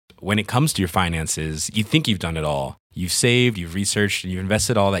when it comes to your finances, you think you've done it all. You've saved, you've researched, and you've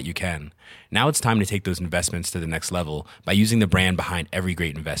invested all that you can. Now it's time to take those investments to the next level by using the brand behind every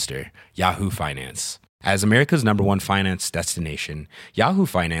great investor, Yahoo Finance. As America's #1 finance destination, Yahoo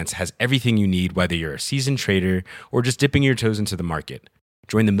Finance has everything you need, whether you're a seasoned trader or just dipping your toes into the market.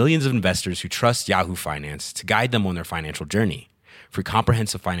 Join the millions of investors who trust Yahoo Finance to guide them on their financial journey. For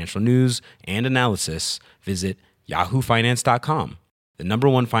comprehensive financial news and analysis, visit yahoofinance.com, the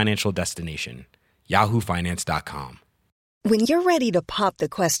 #1 financial destination, yahoofinance.com. When you're ready to pop the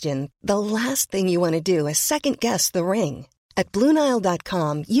question, the last thing you want to do is second-guess the ring. At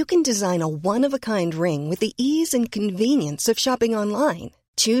BlueNile.com, you can design a one-of-a-kind ring with the ease and convenience of shopping online.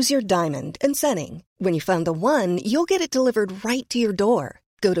 Choose your diamond and setting. When you find the one, you'll get it delivered right to your door.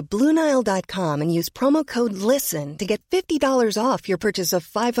 Go to BlueNile.com and use promo code LISTEN to get $50 off your purchase of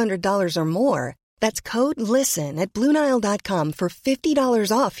 $500 or more. That's code LISTEN at BlueNile.com for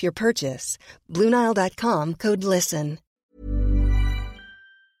 $50 off your purchase. BlueNile.com, code LISTEN.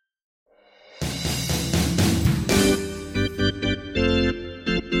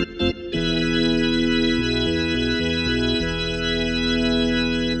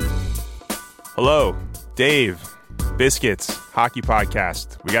 Hello, Dave, Biscuits, Hockey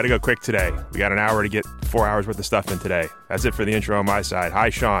Podcast. We got to go quick today. We got an hour to get 4 hours worth of stuff in today. That's it for the intro on my side. Hi,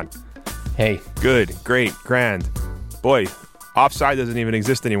 Sean. Hey. Good, great, grand. Boy, offside doesn't even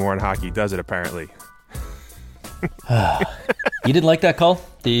exist anymore in hockey, does it, apparently? You didn't like that call?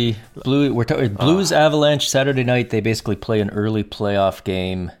 The Blues Avalanche Saturday night, they basically play an early playoff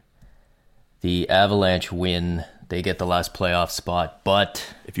game. The Avalanche win. They get the last playoff spot, but...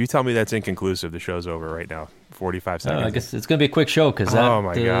 If you tell me that's inconclusive, the show's over right now. 45 seconds. I guess it's going to be a quick show, because that... Oh,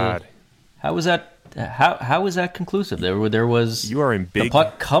 my God. How was that... How was that conclusive? There was... You are in big... The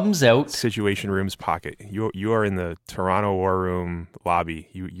puck comes out... Situation Room's pocket. You are in the Toronto War Room lobby.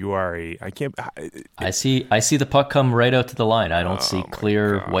 You are a... I can't... I see the puck come right out to the line. I don't see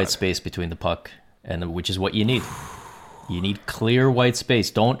clear white space between the puck, which is what you need. You need clear white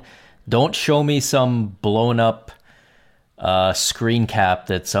space. Don't show me some blown up... screen cap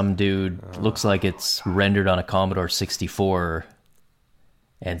that some dude looks like it's rendered on a Commodore 64,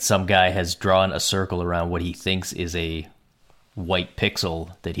 and some guy has drawn a circle around what he thinks is a white pixel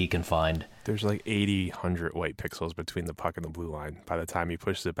that he can find. There's like 100 white pixels between the puck and the blue line by the time he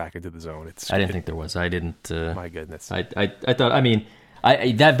pushes it back into the zone. I didn't think there was. I didn't. My goodness. I thought, I mean,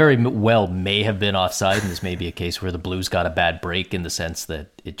 that very well may have been offside, and this may be a case where the Blues got a bad break in the sense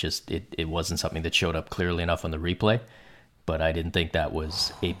that it wasn't something that showed up clearly enough on the replay. But I didn't think that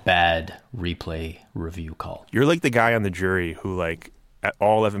was a bad replay review call. You're like the guy on the jury who, like,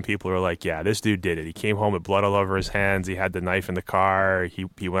 all 11 people are like, yeah, this dude did it. He came home with blood all over his hands. He had the knife in the car.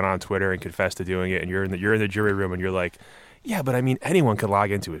 He went on Twitter and confessed to doing it. And you're in the jury room and you're like, yeah, but I mean, anyone could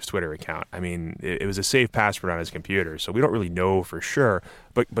log into his Twitter account. I mean, it was a safe password on his computer, so we don't really know for sure.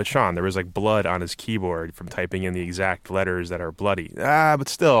 But Sean, there was like blood on his keyboard from typing in the exact letters that are bloody. But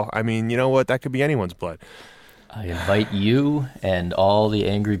still, I mean, you know what? That could be anyone's blood. I invite you and all the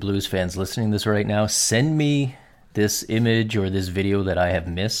angry Blues fans listening to this right now, send me this image or this video that I have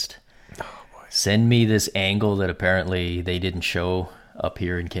missed. Oh, boy. Send me this angle that apparently they didn't show up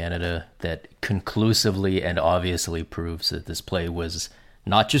here in Canada that conclusively and obviously proves that this play was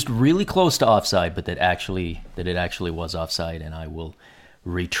not just really close to offside, but that it actually was offside, and I will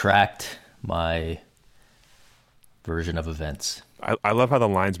retract my version of events. I love how the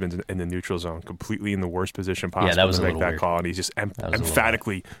linesman's in the neutral zone, completely in the worst position possible that was to a make that weird call, and he's just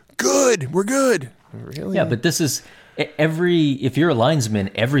emphatically, good, we're good. Really? Yeah, but this is if you're a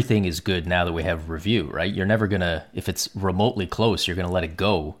linesman, everything is good now that we have review, right? You're never gonna, if it's remotely close, you're gonna let it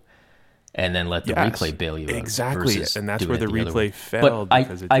go, and then let the replay bail you out. Exactly, and that's where the replay failed.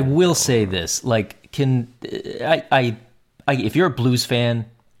 But I will say this: like, if you're a Blues fan,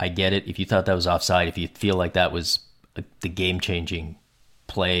 I get it. If you thought that was offside, if you feel like that was the game-changing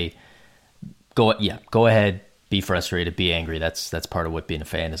play, go ahead, be frustrated, be angry. That's part of what being a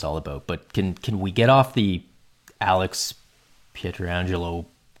fan is all about. But can we get off the Alex Pietrangelo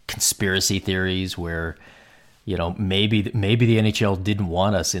conspiracy theories where, you know, maybe the NHL didn't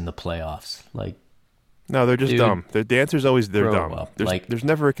want us in the playoffs? Like, no, they're just dumb. The answer's always they're dumb. Well. There's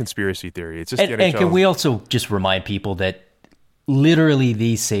never a conspiracy theory. It's just the NHL. And can we also just remind people that literally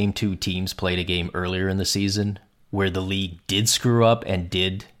these same two teams played a game earlier in the season where the league did screw up and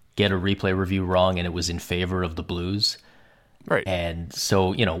did get a replay review wrong, and it was in favor of the Blues. Right. And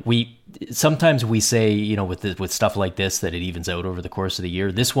so, you know, we sometimes say, you know, with stuff like this that it evens out over the course of the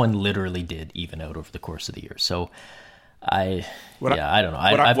year. This one literally did even out over the course of the year. So I don't know.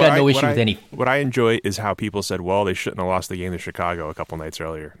 I've got no issue with any. What I enjoy is how people said, "Well, they shouldn't have lost the game to Chicago a couple nights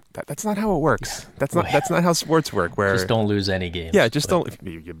earlier." That's not how it works. That's not how sports work. Where just don't lose any games. Yeah, just don't.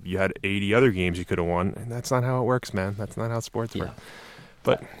 You had 80 other games you could have won, and that's not how it works, man. That's not how sports work.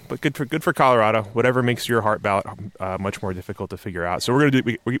 But good for Colorado. Whatever makes your heart ballot much more difficult to figure out. So we're gonna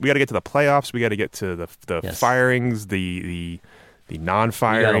do. We got to get to the playoffs. We got to get to the firings. The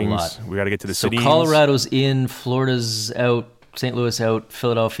non-firings. We got to get to the cities. So Colorado's in, Florida's out, St. Louis out,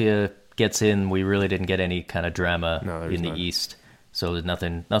 Philadelphia gets in. We really didn't get any kind of drama in the East. So there's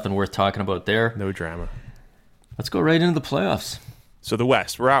nothing worth talking about there. No drama. Let's go right into the playoffs. So the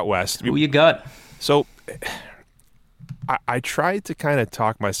West. We're out West. Who you got? So I tried to kind of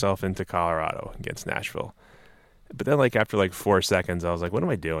talk myself into Colorado against Nashville. But then, after 4 seconds, I was like, "What am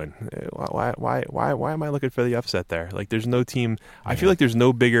I doing? Why am I looking for the upset there? There's no team. I feel like there's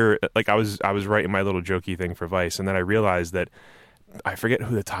no bigger. I was writing my little jokey thing for Vice, and then I realized that I forget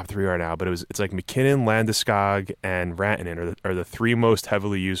who the top three are now, but it's McKinnon, Landeskog, and Rantanen are the three most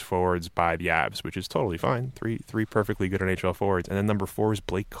heavily used forwards by the Avs, which is totally fine. Three perfectly good NHL forwards, and then number 4 is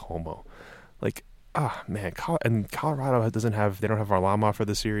Blake Comeau. Man, and Colorado they don't have Varlamov for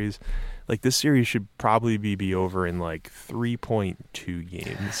the series. This series should probably be over in 3.2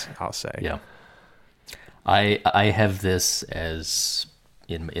 games, I'll say. Yeah. I have this as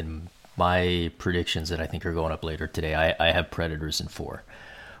in my predictions that I think are going up later today. I have Predators in 4,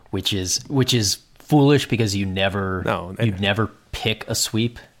 which is foolish because you never pick a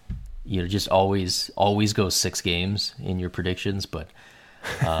sweep. You just always go 6 games in your predictions, but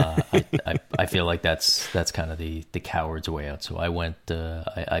I feel like that's kind of the coward's way out. So I went.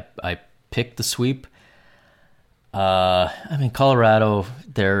 I picked the sweep. Colorado.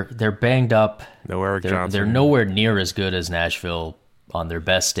 They're banged up. No Eric Johnson. They're nowhere near as good as Nashville on their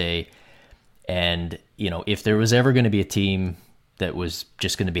best day. And if there was ever going to be a team that was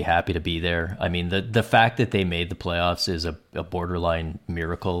just going to be happy to be there, the fact that they made the playoffs is a borderline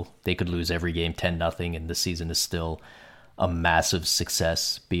miracle. They could lose every game 10-0, and the season is still a massive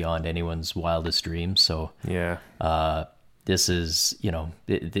success beyond anyone's wildest dreams. So yeah, this is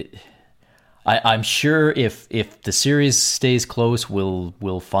I'm sure if the series stays close,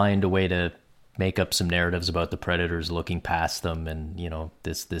 we'll find a way to make up some narratives about the Predators looking past them, and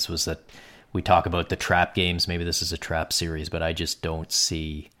this was we talk about the trap games. Maybe this is a trap series, but I just don't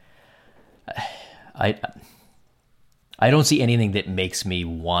see. I don't see anything that makes me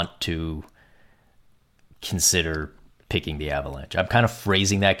want to consider picking the Avalanche. I'm kind of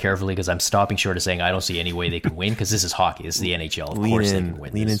phrasing that carefully because I'm stopping short of saying I don't see any way they can win, because this is hockey. This is the NHL. Of course they can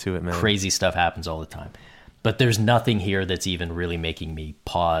win. Lean into it, man. Crazy stuff happens all the time. But there's nothing here that's even really making me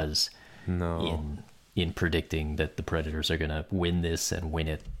pause in predicting that the Predators are going to win this and win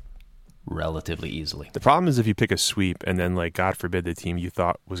it relatively easily. The problem is if you pick a sweep and then, God forbid, the team you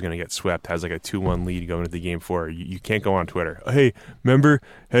thought was going to get swept has a 2-1 lead going into game 4. You can't go on Twitter. Hey, remember?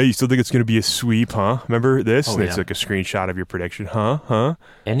 Hey, you still think it's going to be a sweep, huh? Remember this? Oh, and it's a screenshot of your prediction, huh?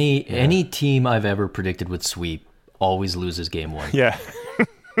 Any team I've ever predicted would sweep always loses game 1. Yeah,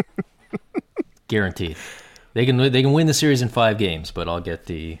 guaranteed. They can win the series in 5 games, but I'll get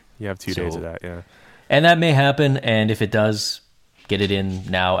the. You have 2 days of that, yeah. And that may happen, and if it does, get it in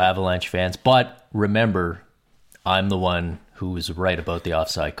now, Avalanche fans. But remember, I'm the one who was right about the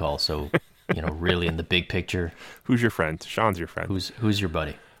offside call. So, really in the big picture. Who's your friend? Sean's your friend. Who's your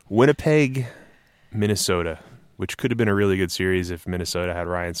buddy? Winnipeg, Minnesota, which could have been a really good series if Minnesota had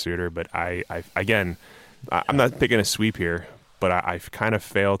Ryan Suter. But I'm not picking a sweep here, but I kind of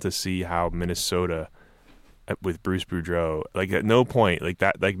fail to see how Minnesota, with Bruce Boudreau, at no point,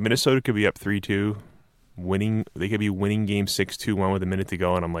 Minnesota could be up 3-2. They could be winning game 6-2-1 with a minute to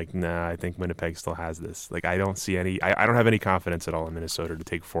go, and I'm like, nah, I think Winnipeg still has this. I don't see any. I don't have any confidence at all in Minnesota to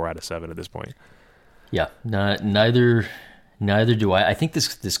take 4 out of 7 at this point. Yeah, neither do I. I think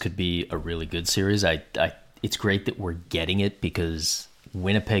this could be a really good series. It's great that we're getting it, because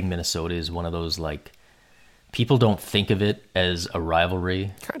Winnipeg, Minnesota is one of those people don't think of it as a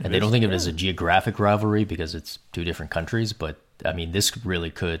rivalry, and they don't think of it as a geographic rivalry because it's 2 different countries. But this really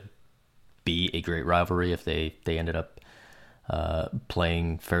could be a great rivalry if they ended up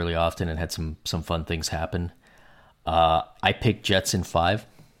playing fairly often and had some fun things happen. I picked Jets in 5.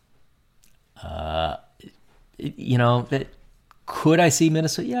 Could I see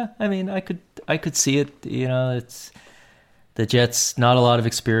Minnesota? Yeah, I could see it. It's the Jets, not a lot of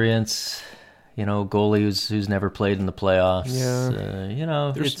experience. Goalie who's never played in the playoffs.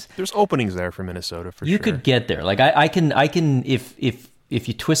 Yeah. There's openings there for Minnesota for sure. You could get there. I can if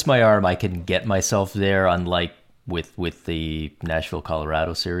you twist my arm, I can get myself there, unlike with the Nashville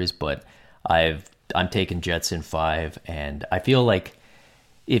Colorado series. But I've I'm taking Jets in 5, and I feel like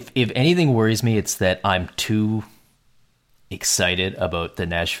if anything worries me, it's that I'm too excited about the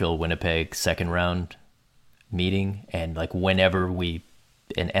Nashville-Winnipeg second round meeting, and like whenever we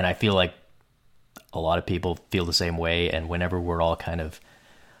and I feel like a lot of people feel the same way, and whenever we're all kind of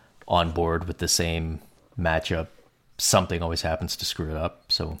on board with the same matchup, something always happens to screw it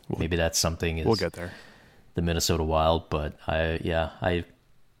up. So maybe that's something. We'll get there. The Minnesota Wild, but I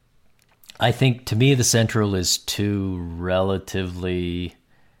think to me the Central is two relatively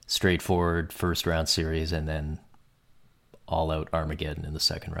straightforward first round series, and then all out Armageddon in the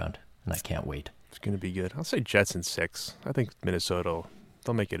second round, and I can't wait. It's going to be good. I'll say Jets in 6. I think Minnesota,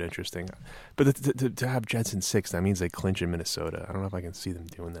 they'll make it interesting. But to have Jets in 6, that means they clinch in Minnesota. I don't know if I can see them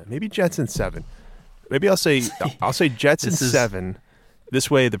doing that. Maybe Jets in 7. Maybe I'll say Jets in 7. This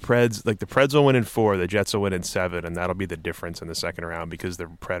way, the Preds will win in 4, the Jets will win in 7, and that'll be the difference in the second round because the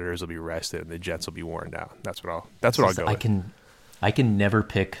Predators will be rested and the Jets will be worn down. That's what I'll go with. I can never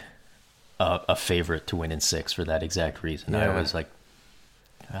pick a favorite to win in 6 for that exact reason. Yeah. I was like,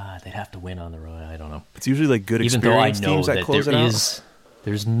 they'd have to win on the road. I don't know. It's usually like good experienced teams that close it out.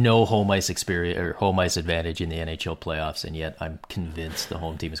 There's no home ice experience or home ice advantage in the NHL playoffs, and yet I'm convinced the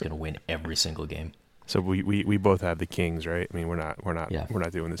home team is going to win every single game. So we both have the Kings, right? I mean, we're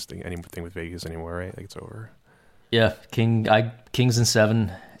not doing anything with Vegas anymore, right? Like it's over. Yeah, Kings in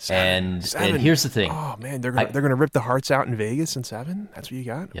 7. And here's the thing. Oh man, they're gonna rip the hearts out in Vegas in 7. That's what you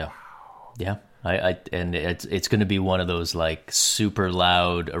got. Yeah, wow. Yeah. And it's going to be one of those like super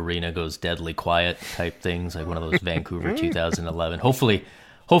loud arena goes deadly quiet type things, like one of those Vancouver 2011.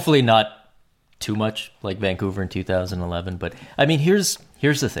 Hopefully not too much like Vancouver in 2011. But I mean, here's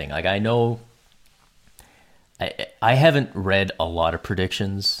the thing. Like I know I haven't read a lot of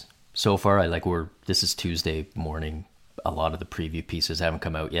predictions so far. This is Tuesday morning. A lot of the preview pieces haven't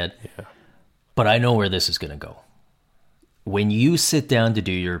come out yet. Yeah. But I know where this is going to go. When you sit down to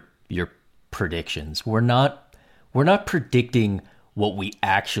do your predictions, we're not predicting what we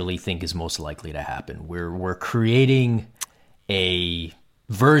actually think is most likely to happen. We're creating a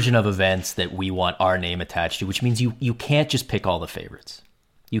version of events that we want our name attached to, which means you can't just pick all the favorites.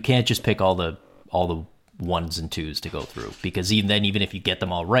 You can't just pick all the ones and twos to go through, because even if you get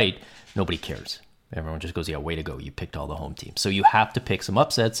them all right, nobody cares. Everyone just goes, yeah, way to go. You picked all the home teams. So you have to pick some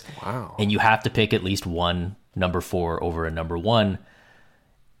upsets. Wow. And you have to pick at least one number 4 over a number 1.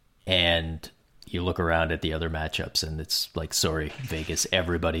 And you look around at the other matchups and it's like, sorry, Vegas,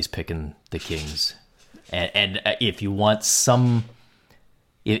 everybody's picking the Kings. And if you want some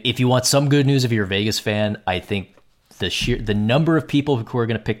good news, if you're a Vegas fan, I think the number of people who are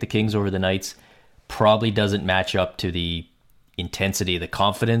going to pick the Kings over the Knights probably doesn't match up to the intensity, the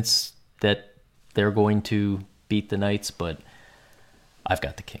confidence that they're going to beat the Knights, but I've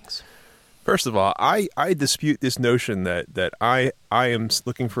got the Kings. First of all, I dispute this notion that I am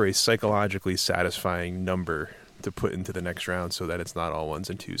looking for a psychologically satisfying number to put into the next round so that it's not all 1s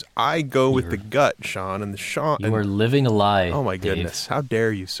and 2s. I go with the gut, Sean, and you are living a lie. Oh my goodness, how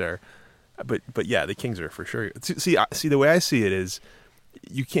dare you, sir? But yeah, the Kings are for sure. See, the way I see it is,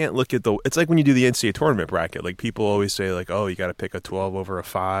 you can't look at it's like when you do the NCAA tournament bracket. Like people always say, like, oh, you got to pick a 12 over a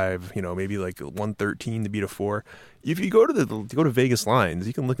 5. Maybe like 113 to beat a 4. If you go to Vegas lines,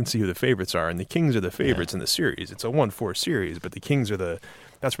 you can look and see who the favorites are, and the Kings are the favorites in the series. It's a 1-4 series, but the Kings are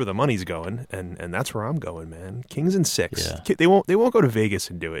that's where the money's going, and that's where I'm going, man. Kings in 6. Yeah. They won't go to Vegas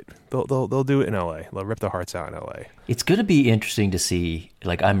and do it. They'll do it in LA. They'll rip the hearts out in LA. It's going to be interesting to see.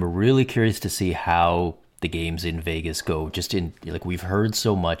 Like, I'm really curious to see how the games in Vegas go. We've heard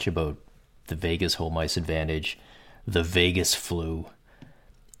so much about the Vegas home ice advantage, the Vegas flu,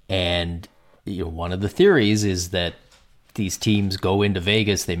 and one of the theories is that these teams go into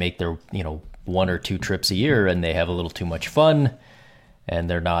Vegas, they make their 1 or 2 trips a year, and they have a little too much fun, and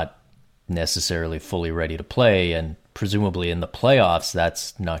they're not necessarily fully ready to play. And presumably in the playoffs,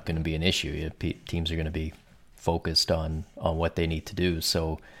 that's not going to be an issue. Teams are going to be focused on what they need to do.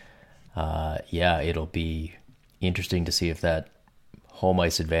 So, it'll be interesting to see if that home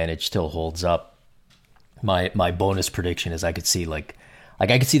ice advantage still holds up. My bonus prediction is I could see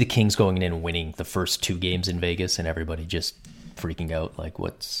I could see the Kings going in and winning the first 2 games in Vegas, and everybody just freaking out, like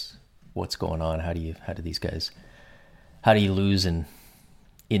what's going on? How do you lose in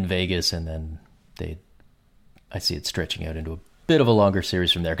Vegas? And then I see it stretching out into a bit of a longer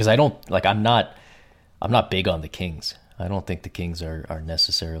series from there, because I'm not big on the Kings. I don't think the Kings are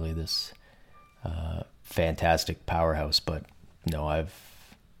necessarily this fantastic powerhouse, but no,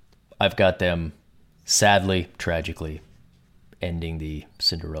 I've got them sadly, tragically ending the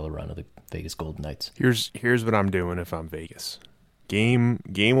Cinderella run of the Vegas Golden Knights. Here's what I'm doing if I'm Vegas. Game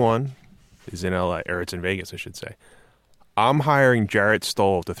 1 is in LA, or it's in Vegas, I should say. I'm hiring Jarrett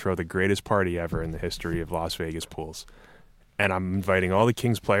Stoll to throw the greatest party ever in the history of Las Vegas pools. And I'm inviting all the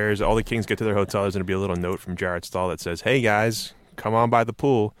Kings players. All the Kings get to their hotel. There's going to be a little note from Jarrett Stoll that says, hey, guys, come on by the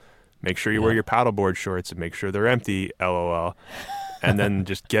pool. Make sure you wear your paddleboard shorts and make sure they're empty, LOL. And then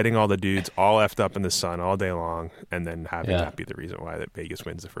just getting all the dudes all effed up in the sun all day long and then having that be the reason why that Vegas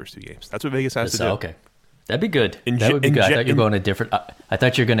wins the first 2 games. That's what Vegas has to do. Okay. That'd be good. That would be good. I thought you were going a different... I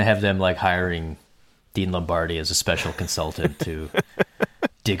thought you were going to have them like hiring Dean Lombardi as a special consultant to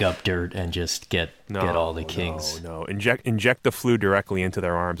dig up dirt and just get all the Kings. No. Inject the flu directly into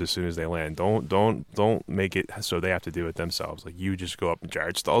their arms as soon as they land. Don't make it so they have to do it themselves. Like, you just go up and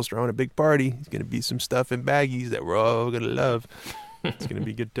Jarrett Stoll's throwing a big party. There's going to be some stuff in baggies that we're all going to love. It's going to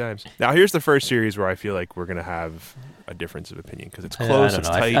be good times. Now, here's the first series where I feel like we're going to have a difference of opinion because it's close, it's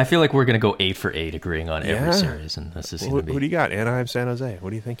tight. I feel like we're going to go 8 for 8 agreeing on every series. And this is who do you got? Anaheim, San Jose.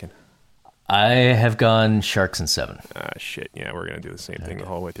 What are you thinking? I have gone Sharks in 7. Shit. Yeah, we're going to do the same thing the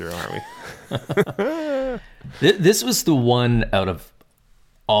whole way through, aren't we? This was the one out of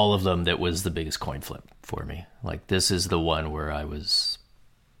all of them that was the biggest coin flip for me. Like, this is the one where I was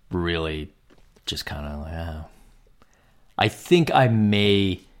really just kind of like, I think I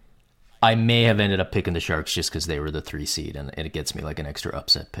may have ended up picking the Sharks just because they were the 3 seed, and it gets me like an extra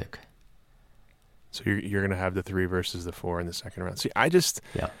upset pick. So you're going to have the 3 versus the 4 in the second round. See, I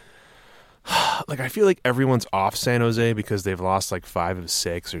feel like everyone's off San Jose because they've lost like 5 of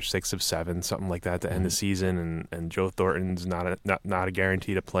 6 or 6 of 7, something like that to end the season, and Joe Thornton's not a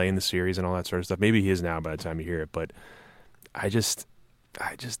guarantee to play in the series and all that sort of stuff. Maybe he is now by the time you hear it, but I just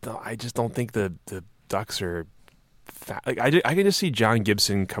don't think the Ducks are. Like I can just see John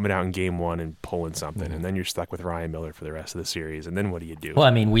Gibson coming out in game 1 and pulling something, and then you're stuck with Ryan Miller for the rest of the series. And then what do you do? Well,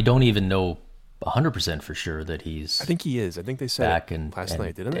 I mean, we don't even know 100% for sure that he's. I think he is. I think they said back last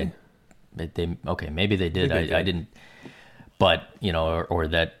night, didn't they? Maybe they did. I didn't. But or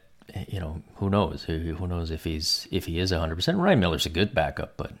that, who knows? Who knows if he is 100%? Ryan Miller's a good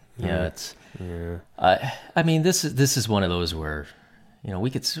backup, but it's. Yeah. I mean, this is one of those where.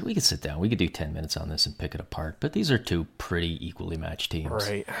 We could sit down. We could do 10 minutes on this and pick it apart. But these are 2 pretty equally matched teams.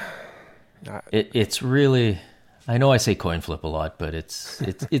 Right. It's really. I know I say coin flip a lot, but it's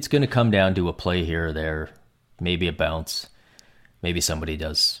going to come down to a play here or there, maybe a bounce, maybe somebody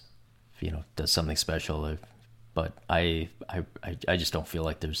does something special. But I just don't feel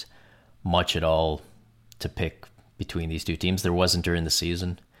like there's much at all to pick between these 2 teams. There wasn't during the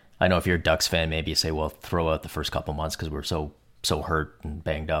season. I know if you're a Ducks fan, maybe you say, well, throw out the first couple months because we're so hurt and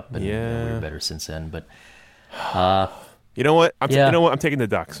banged up, and we're better since then. But you know what? I'm taking the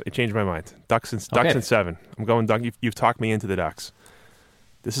Ducks. I changed my mind. Ducks in 7. I'm going Ducks. You've talked me into the Ducks.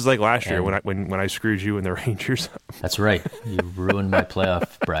 This is like last year when I screwed you in the Rangers. That's right. You ruined my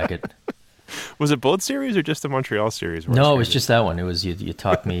playoff bracket. Was it both series or just the Montreal series? No, it was just that one. It was you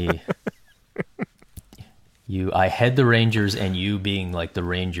talked me. I had the Rangers, and you being like the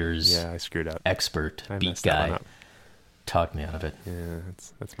Rangers. I screwed up. Expert beat guy. Talked me out of it. Yeah,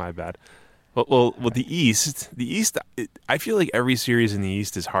 that's my bad. Well, the East, I feel like every series in the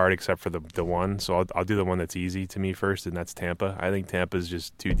East is hard except for the one. So I'll do the one that's easy to me first, and that's Tampa. I think Tampa's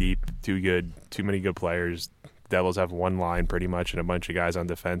just too deep, too good, too many good players. Devils have one line pretty much and a bunch of guys on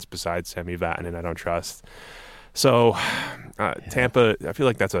defense besides Sami Vatanen I don't trust. So Tampa, I feel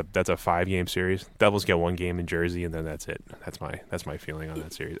like that's a 5-game series. Devils get 1 game in Jersey, and then that's it. That's my feeling on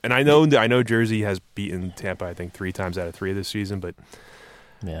that series. And I know Jersey has beaten Tampa, I think 3 times out of 3 this season, but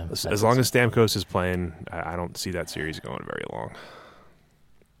as long as Stamkos is playing, I don't see that series going very long.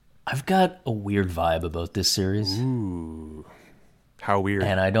 I've got a weird vibe about this series. Ooh, how weird!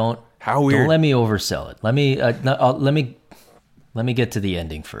 And I don't. How weird! Don't let me oversell it. Let me get to the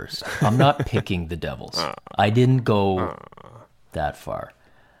ending first. I'm not picking the Devils. I didn't go that far.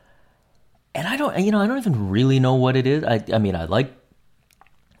 And I don't even really know what it is. I mean, I like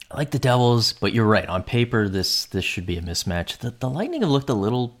the Devils, but you're right. On paper, this should be a mismatch. The Lightning have looked a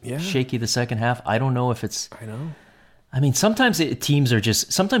little shaky the second half. I don't know if it's... I know. I mean, sometimes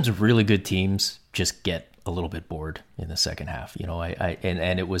really good teams just get a little bit bored in the second half.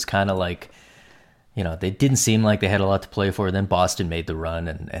 And it was kind of like... they didn't seem like they had a lot to play for. Then Boston made the run,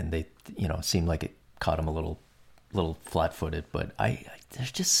 and they, seemed like it caught them a little flat-footed. But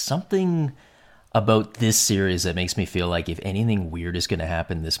there's just something about this series that makes me feel like if anything weird is going to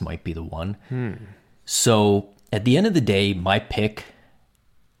happen, this might be the one. So at the end of the day, my pick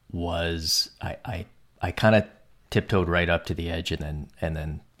was I kind of tiptoed right up to the edge and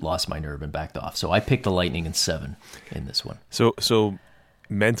then lost my nerve and backed off. So I picked the Lightning in 7 in this one. So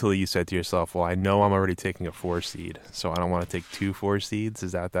mentally you said to yourself, well, I know I'm already taking a 4 seed, so I don't want to take 2 4 seeds.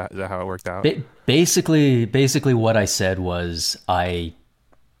 Is that how it worked out? Basically what I said was I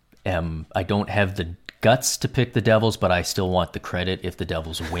don't have the guts to pick the Devils, but I still want the credit if the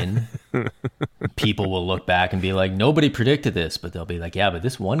Devils win. People will look back and be like, nobody predicted this, but they'll be like, yeah, but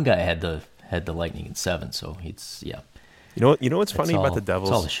this one guy had the Lightning in 7, so it's yeah. You know what's funny about the Devils?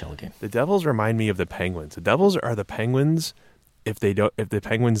 It's all a shell game. The Devils remind me of the Penguins. The Devils are the Penguins if the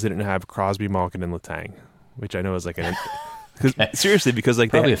Penguins didn't have Crosby, Malkin, and Letang, which I know is like an okay. Seriously, because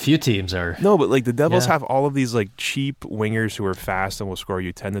like probably a few teams are but like the Devils have all of these like cheap wingers who are fast and will score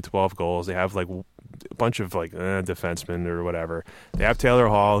you 10 to 12 goals. They have like a bunch of like defensemen or whatever. They have Taylor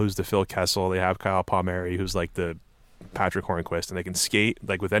Hall, who's the Phil Kessel. They have Kyle Palmieri, who's like the Patrick Hornquist, and they can skate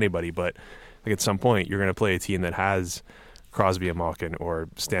like with anybody. But like at some point, you're going to play a team that has Crosby and Malkin or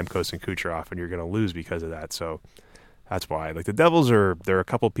Stamkos and Kucherov, and you're going to lose because of that. So that's why. Like the Devils they're a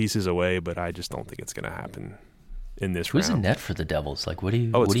couple pieces away, but I just don't think it's going to happen in this round. Who's in net for the Devils? Like, what do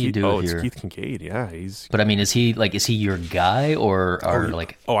you do here? It's Keith Kincaid. Yeah, he's. But I mean, is he your guy or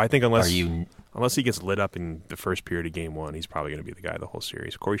like? Oh, I think unless he gets lit up in the first period of Game 1, he's probably going to be the guy the whole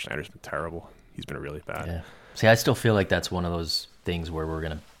series. Corey Schneider's been terrible. He's been really bad. Yeah. See, I still feel like that's one of those things where we're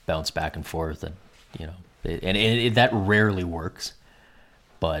going to bounce back and forth, and and that rarely works.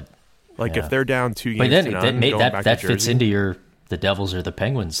 But like if they're down 2 games, but then to none, that fits into the Devils or the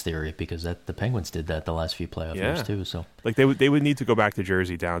Penguins theory, because the Penguins did that the last few playoff years too. So like they would need to go back to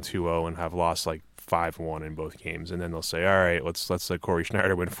Jersey down 2-0 and have lost like 5-1 in both games, and then they'll say, all right, let's let Corey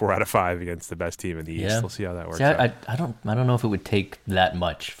Schneider win 4 out of 5 against the best team in the East. We'll see how that works out. I don't know if it would take that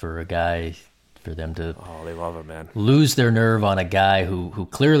much for them to they love him, man. Lose their nerve on a guy who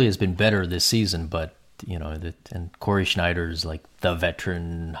clearly has been better this season, but and Corey Schneider's like the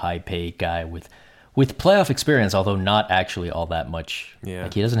veteran, high-paid guy with playoff experience, although not actually all that much. Yeah.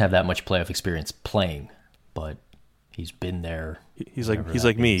 Like he doesn't have that much playoff experience playing, but he's been there. He's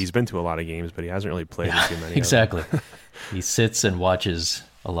like me. He's been to a lot of games, but he hasn't really played too many. Exactly. He sits and watches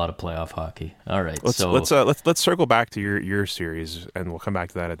a lot of playoff hockey. All right. Let's circle back to your series, and we'll come back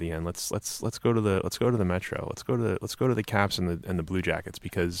to that at the end. Let's go to the Metro. Let's go to the Caps and the Blue Jackets,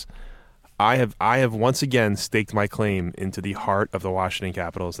 because I have once again staked my claim into the heart of the Washington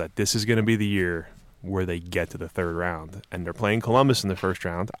Capitals that this is going to be the year where they get to the third round, and they're playing Columbus in the first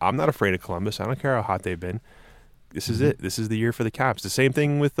round. I'm not afraid of Columbus. I don't care how hot they've been. This is it. This is the year for the Caps. The same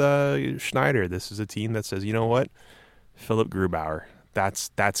thing with Schneider. This is a team that says, you know what, Philip Grubauer. That's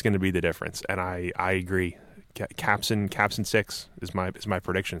going to be the difference, and I agree. Caps in 6 is my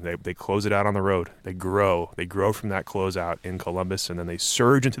prediction. They close it out on the road. They grow from that closeout in Columbus, and then they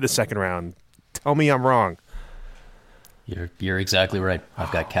surge into the second round. Tell me I'm wrong. You're exactly right.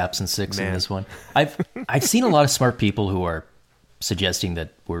 I've got Caps in 6 in this one. I've seen a lot of smart people who are suggesting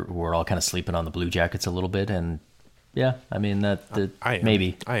that we're all kind of sleeping on the Blue Jackets a little bit, and yeah, I mean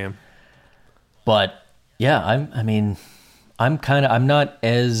maybe I am, but yeah, I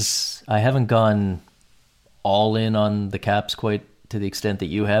haven't gone all in on the Caps quite to the extent that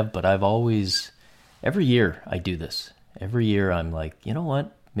you have, but every year I do this. Every year I'm like, you know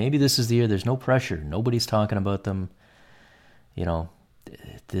what? Maybe this is the year. There's no pressure. Nobody's talking about them.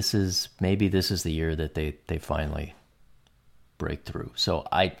 This is the year that they finally break through. So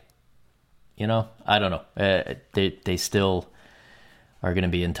I don't know. They still are going to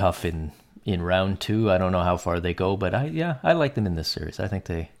be tough in round 2. I don't know how far they go, but I like them in this series. I think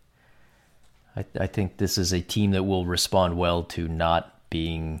this is a team that will respond well to not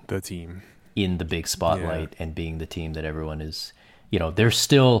being the team in the big spotlight and being the team that everyone is. They're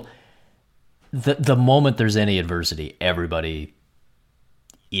still the moment there's any adversity, everybody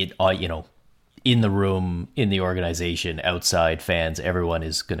in the room, in the organization, outside fans, everyone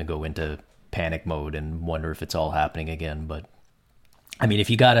is going to go into panic mode and wonder if it's all happening again. But I mean, if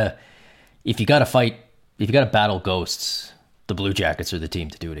you gotta battle ghosts, the Blue Jackets are the team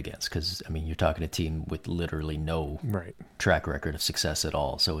to do it against, because I mean, you're talking a team with literally no track record of success at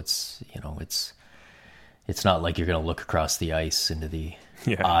all. So it's not like you're going to look across the ice into the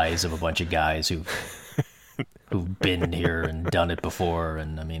eyes of a bunch of guys who've been here and done it before.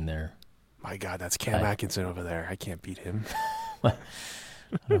 And I mean, my God, that's Cam Atkinson over there. I can't beat him. What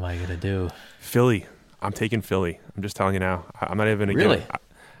am I going to do? Philly. I'm taking Philly. I'm just telling you now. I'm not even really.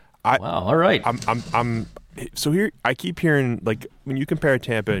 Wow. All right. I'm. So here, I keep hearing, like, when you compare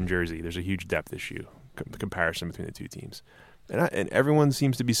Tampa and Jersey, there's a huge depth issue, the comparison between the two teams. And everyone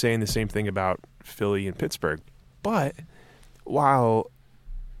seems to be saying the same thing about Philly and Pittsburgh. But while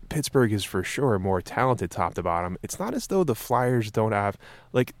Pittsburgh is for sure more talented top to bottom. It's not as though the Flyers don't have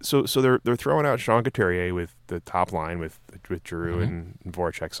so they're throwing out Sean Couturier with the top line with Giroux and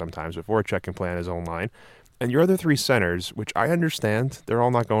Voracek sometimes, but Voracek can play on his own line. And your other three centers, which I understand, they're all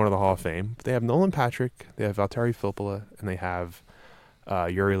not going to the Hall of Fame. But they have Nolan Patrick, they have Valtteri Filppula, and they have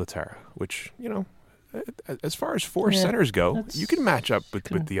Jiri Lehtera, which, as far as four centers go, you can match up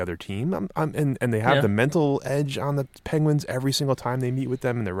with the other team. And they have the mental edge on the Penguins every single time they meet with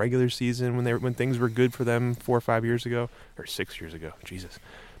them in the regular season when things were good for them 4 or 5 years ago or 6 years ago. Jesus,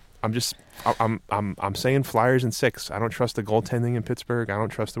 I'm saying Flyers in 6. I don't trust the goaltending in Pittsburgh. I don't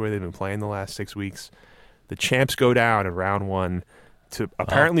trust the way they've been playing the last 6 weeks. The champs go down in round 1 to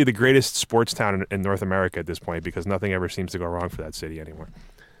apparently the greatest sports town in North America at this point, because nothing ever seems to go wrong for that city anymore.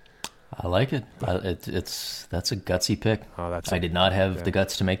 I like it. That's a gutsy pick. I did not have the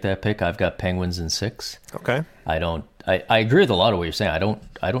guts to make that pick. I've got Penguins in 6. Okay. I agree with a lot of what you're saying. I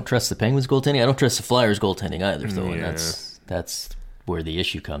don't trust the Penguins goaltending. I don't trust the Flyers goaltending either, though. Yeah. And that's where the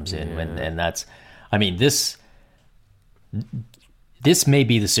issue comes in. Yeah. And that's, I mean, this may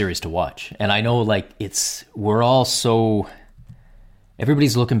be the series to watch. And I know, we're all so,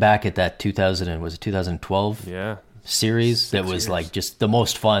 everybody's looking back at that 2012? Yeah. Series that was just the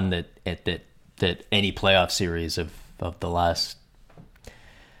most fun that any playoff series of the last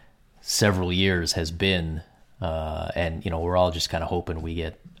several years has been, and we're all just kind of hoping we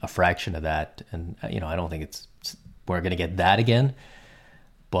get a fraction of that, and I don't think we're going to get that again,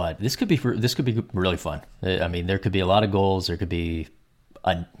 but this could be really fun. I mean, there could be a lot of goals, there could be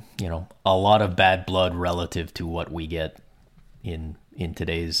a lot of bad blood relative to what we get in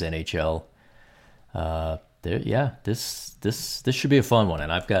today's NHL. This should be a fun one,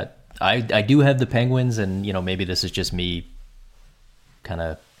 and I do have the Penguins, and maybe this is just me kind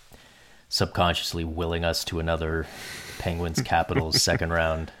of subconsciously willing us to another Penguins Capitals second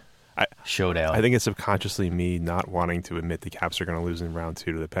round showdown. I think it's subconsciously me not wanting to admit the Caps are going to lose in round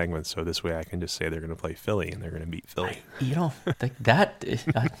 2 to the Penguins, so this way I can just say they're going to play Philly and they're going to beat Philly. Not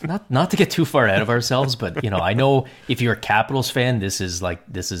to get too far ahead of ourselves, but I know if you're a Capitals fan, this is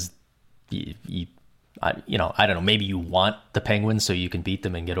I don't know, maybe you want the Penguins so you can beat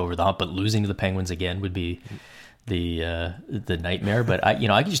them and get over the hump, but losing to the Penguins again would be the nightmare. But I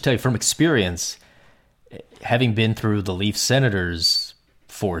can just tell you from experience, having been through the Leafs Senators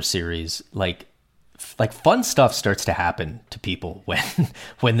 4 series, like fun stuff starts to happen to people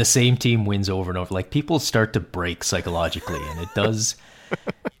when the same team wins over and over. Like, people start to break psychologically, and it does.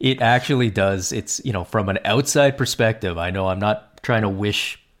 It actually does. It's, from an outside perspective, I know I'm not trying to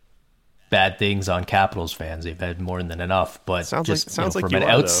wish bad things on Capitals fans. They've had more than enough, but from an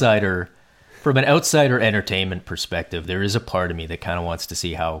outsider entertainment perspective, there is a part of me that kind of wants to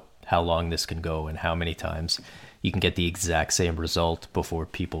see how long this can go and how many times you can get the exact same result before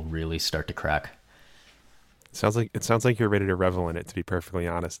people really start to crack. It sounds like you're ready to revel in it, to be perfectly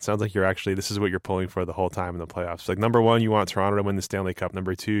honest. It sounds like this is what you're pulling for the whole time in the playoffs. Like, number 1, you want Toronto to win the Stanley Cup.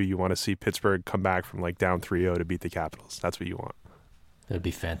 Number 2, you want to see Pittsburgh come back from down 3-0 to beat the Capitals. That's what you want. That'd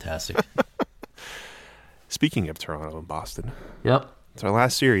be fantastic. Speaking of Toronto and Boston. Yep. It's our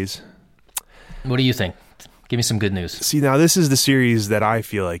last series. What do you think? Give me some good news. See, now this is the series that I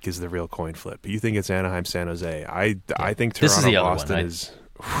feel like is the real coin flip. You think it's Anaheim, San Jose. I think Toronto, Boston is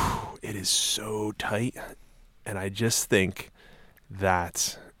it is so tight. And I just think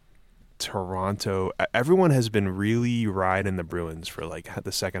that Toronto, everyone has been really riding the Bruins for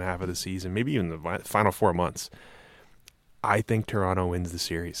the second half of the season, maybe even the final 4 months. I think Toronto wins the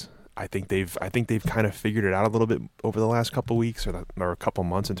series. I think they've kind of figured it out a little bit over the last couple of weeks or a couple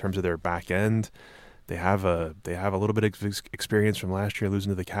months in terms of their back end. They have a little bit of experience from last year losing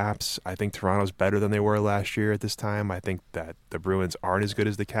to the Caps. I think Toronto's better than they were last year at this time. I think that the Bruins aren't as good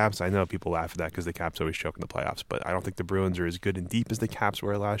as the Caps. I know people laugh at that because the Caps always choke in the playoffs, but I don't think the Bruins are as good and deep as the Caps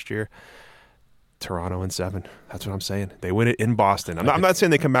were last year. Toronto in 7. That's what I'm saying. They win it in Boston. I'm not saying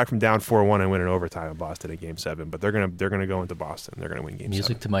they come back from down 4-1 and win in overtime in Boston in Game 7, but they're gonna go into Boston. They're gonna win Game 7.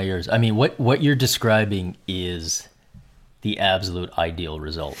 Music to my ears. I mean, what you're describing is the absolute ideal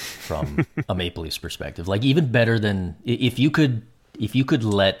result from a Maple Leafs perspective. Even better than if you could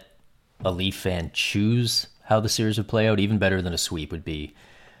let a Leaf fan choose how the series would play out. Even better than a sweep would be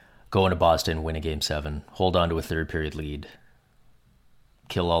go into Boston, win a Game 7, hold on to a third period lead,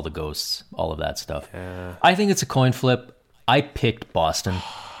 kill all the ghosts, all of that stuff. Yeah. I think it's a coin flip. I picked Boston.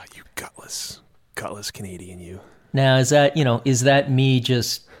 You gutless Canadian, you. Now, is that me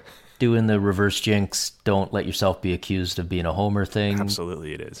just doing the reverse jinx, don't let yourself be accused of being a homer thing?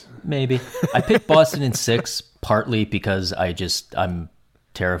 Absolutely it is. Maybe. I picked Boston in 6, partly because I'm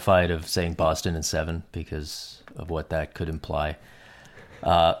terrified of saying Boston in 7 because of what that could imply.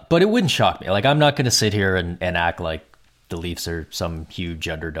 But it wouldn't shock me. Like, I'm not going to sit here and act like the Leafs are some huge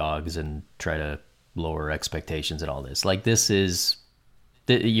underdogs and try to lower expectations and all this. Like,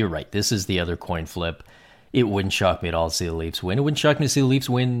 you're right. This is the other coin flip. It wouldn't shock me at all to see the Leafs win. It wouldn't shock me to see the Leafs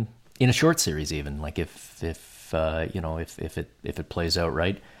win in a short series, even. Like, if it plays out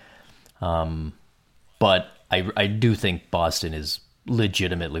right. But I do think Boston is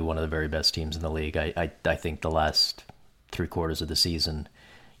legitimately one of the very best teams in the league. I think the last 3/4 of the season,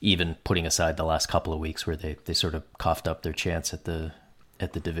 even putting aside the last couple of weeks where they sort of coughed up their chance at the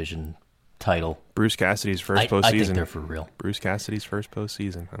division title. Bruce Cassidy's first postseason. I think they're for real. Bruce Cassidy's first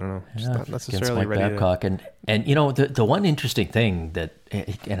postseason. I don't know. Just Yeah, not necessarily Mike ready Babcock. And you know, the one interesting thing that,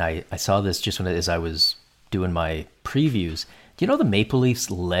 and I saw this just as I was doing my previews. Do you know the Maple Leafs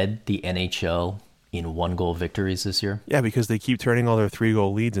led the NHL in 1-goal victories this year? Yeah, because they keep turning all their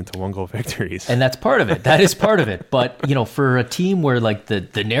 3-goal leads into 1-goal victories. And that's part of it. That is part of it. But, you know, for a team where like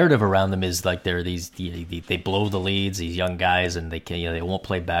the narrative around them is like they're they blow the leads, these young guys, and they won't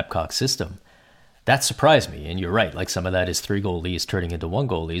play Babcock's system. That surprised me. And you're right. Like, some of that is 3-goal leads turning into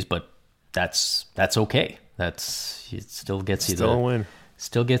 1-goal leads, but that's okay. It still gets you a win.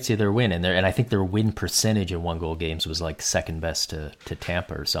 Still gets you their win. And I think their win percentage in 1-goal games was like second best to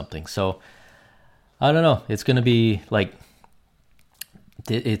Tampa or something. So I don't know. It's going to be like,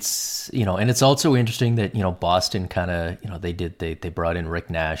 it's, you know, and it's also interesting that, you know, Boston kind of, you know, they brought in Rick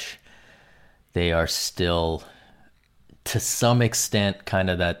Nash. They are still, to some extent,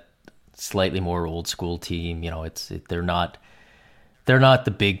 kind of that slightly more old school team. You know, they're not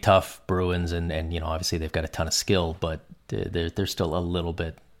the big tough Bruins, and you know, obviously they've got a ton of skill, but they're still a little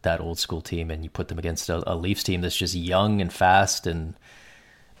bit that old school team. And you put them against a Leafs team that's just young and fast and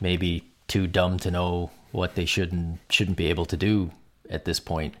maybe too dumb to know what they shouldn't be able to do at this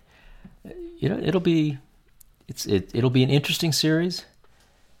point. You know, it'll be an interesting series,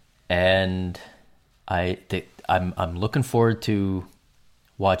 and I'm looking forward to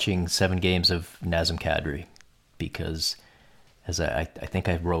watching 7 games of Nazem Kadri, because as I think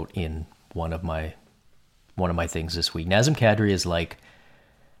I wrote in one of my things this week, Nazem Kadri is like,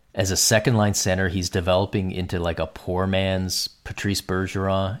 as a second line center, he's developing into like a poor man's Patrice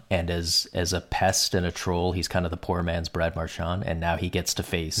Bergeron, and as a pest and a troll, he's kind of the poor man's Brad Marchand, and now he gets to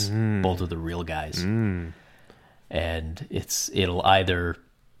face both of the real guys. And it'll either,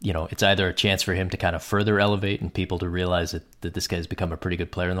 you know, it's either a chance for him to kind of further elevate and people to realize that this guy's become a pretty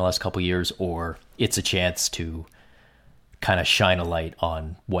good player in the last couple of years, or it's a chance to kind of shine a light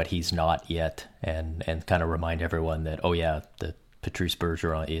on what he's not yet, and kind of remind everyone that, oh yeah, the Patrice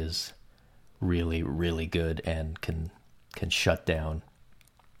Bergeron is really, really good and can shut down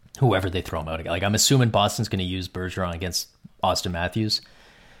whoever they throw him out against. Like, I'm assuming Boston's going to use Bergeron against Austin Matthews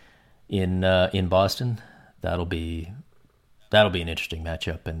in Boston. That'll be an interesting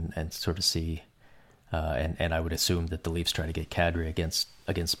matchup, and sort of see. And I would assume that the Leafs try to get Kadri against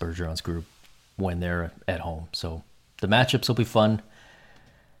Bergeron's group when they're at home. So the matchups will be fun.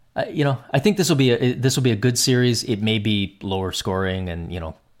 You know, I think this will be a good series. It may be lower scoring and, you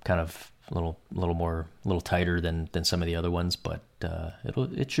know, kind of a little tighter than some of the other ones, but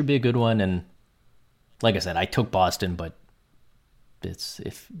it should be a good one. And like I said, I took Boston, but it's,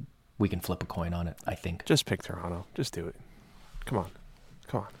 if we can flip a coin on it, I think. Just pick Toronto. Just do it. Come on.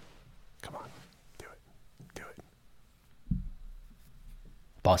 Do it.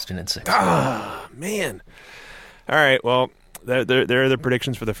 Boston in 6. Ah, man. All right. Well, there are the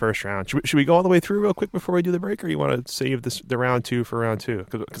predictions for the first round. Should we go all the way through real quick before we do the break, or you want to save the round 2 for round 2?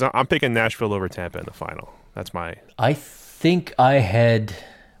 Because I'm picking Nashville over Tampa in the final. That's my. I think I had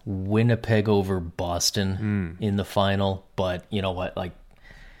Winnipeg over Boston in the final, but you know what? Like,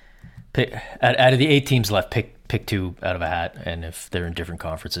 out of the 8 teams left, pick 2 out of a hat, and if they're in different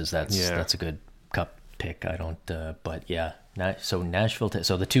conferences, that's a good cup pick. I don't, but yeah. So Nashville,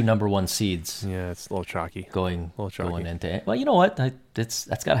 so the 2 number 1 seeds. Yeah, it's a little chalky. Going into. Well, you know what? That's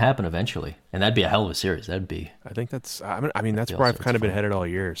got to happen eventually, and that'd be a hell of a series. That'd be. I think that's. I mean, that's where I've kind of been headed all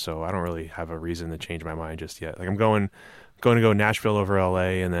year, so I don't really have a reason to change my mind just yet. Like, I'm going to go Nashville over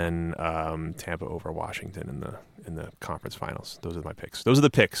LA, and then Tampa over Washington in the conference finals. Those are my picks. Those are the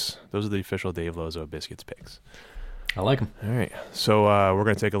picks. Those are the official Dave Lozo Biscuits picks. I like them. All right. So we're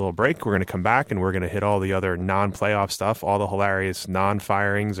going to take a little break. We're going to come back, and we're going to hit all the other non-playoff stuff, all the hilarious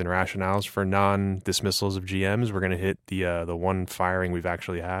non-firings and rationales for non-dismissals of GMs. We're going to hit the one firing we've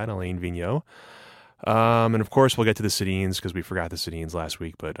actually had, Alain Vigneault. And, of course, we'll get to the Sedins because we forgot the Sedins last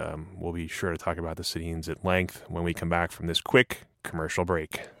week, but we'll be sure to talk about the Sedins at length when we come back from this quick commercial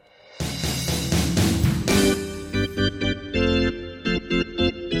break.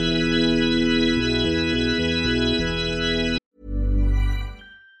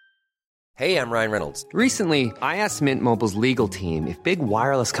 Hey, I'm Ryan Reynolds. Recently, I asked Mint Mobile's legal team if big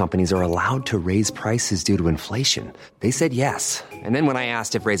wireless companies are allowed to raise prices due to inflation. They said yes. And then when I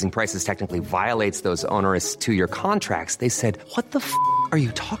asked if raising prices technically violates those onerous 2-year contracts, they said, "What the f*** are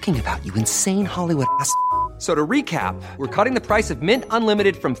you talking about, you insane Hollywood ass?" So to recap, we're cutting the price of Mint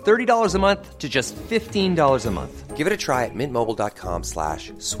Unlimited from $30 a month to just $15 a month. Give it a try at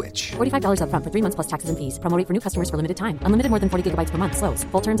mintmobile.com/switch. $45 up front for 3 months plus taxes and fees. Promo rate for new customers for limited time. Unlimited more than 40 gigabytes per month. Slows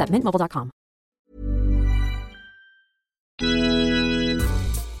full terms at mintmobile.com.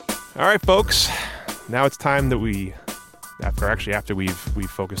 All right, folks. Now it's time that after we've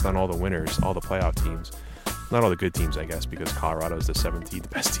focused on all the winners, all the playoff teams. Not all the good teams, I guess, because Colorado is the 17th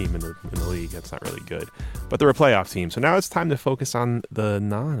best team in the league. That's not really good. But they're a playoff team. So now it's time to focus on the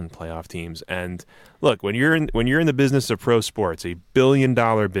non-playoff teams. And look, when you're in the business of pro sports, a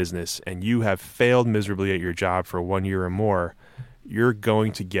billion-dollar business, and you have failed miserably at your job for 1 year or more, you're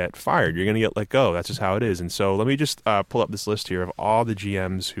going to get fired. You're going to get let go. That's just how it is. And so let me just pull up this list here of all the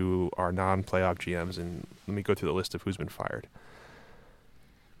GMs who are non-playoff GMs, and let me go through the list of who's been fired.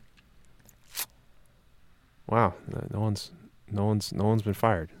 Wow, no one's been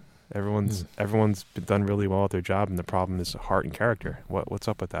fired. Everyone's been done really well at their job, and the problem is heart and character. What's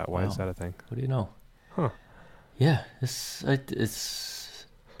up with that? Why is that a thing? What do you know? Huh? Yeah, it's a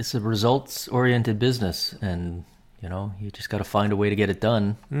results-oriented business, and you just got to find a way to get it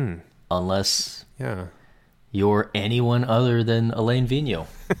done. Unless you're anyone other than Alain Vigneault.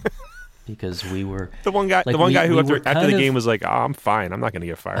 Because we were the one guy who after the game was like, "Oh, I'm fine. I'm not going to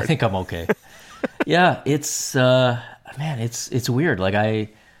get fired. I think I'm okay." Yeah, it's it's weird.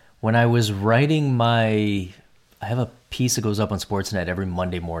 Like when I was writing I have a piece that goes up on Sportsnet every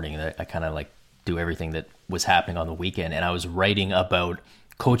Monday morning that I kind of like do everything that was happening on the weekend, and I was writing about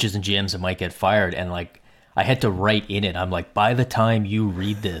coaches and GMs that might get fired, and like I had to write in it. I'm like, by the time you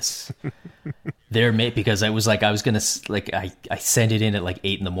read this, because I was gonna I sent it in at like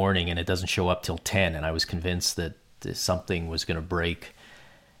 8 a.m, and it doesn't show up till 10, and I was convinced that something was gonna break.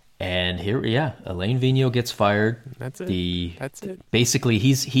 And here, Alain Vigneault gets fired. That's it. That's it. Basically,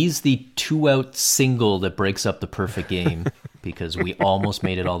 he's the 2-out single that breaks up the perfect game because we almost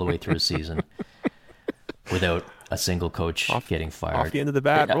made it all the way through a season without a single coach getting fired. Off the end of the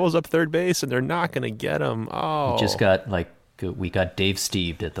bat, rolls up third base, and they're not going to get him. Oh, we got Dave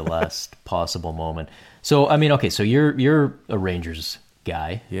Steeved at the last possible moment. So I mean, okay, so you're a Rangers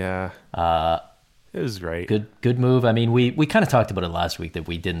guy. Yeah. It was great. Good move. I mean, we kind of talked about it last week that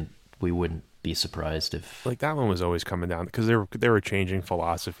we wouldn't be surprised if like that one was always coming down because they were changing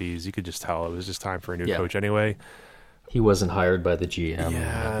philosophies. You could just tell it was just time for a new coach anyway. He wasn't hired by the GM.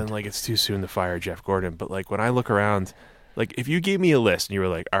 Yeah, and like it's too soon to fire Jeff Gordon. But like when I look around, like if you gave me a list and you were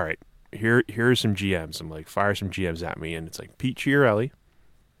like, all right, here are some GMs. I'm like, fire some GMs at me, and it's like Pete Chiarelli,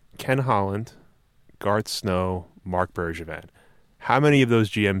 Ken Holland, Garth Snow, Marc Bergevin. How many of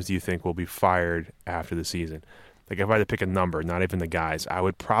those GMs do you think will be fired after the season? Like if I had to pick a number, not even the guys, I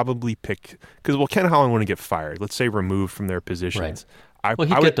would probably pick because Ken Holland wouldn't get fired. Let's say removed from their positions. Right.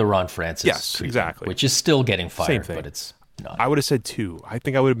 He'd get the Ron Francis. Yes, treatment, exactly. Which is still getting fired, same thing. But it's not. I would have said 2. I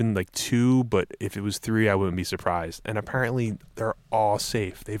think I would have been like 2, but if it was 3, I wouldn't be surprised. And apparently, they're all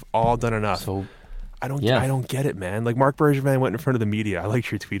safe. They've all done enough. So, I don't get it, man. Like Marc Bergevin went in front of the media. I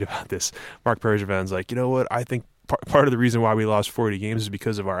liked your tweet about this. Marc Bergevin's like, you know what? I think part of the reason why we lost 40 games is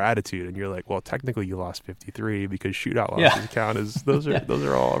because of our attitude. And you're like, well, technically you lost 53 because shootout losses count as those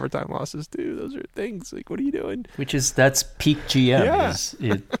are all overtime losses too. Those are things. Like, what are you doing? That's peak GM.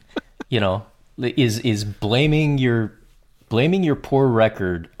 Is blaming your poor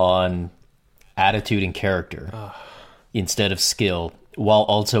record on attitude and character instead of skill, while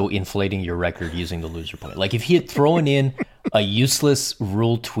also inflating your record using the loser point. Like if he had thrown in a useless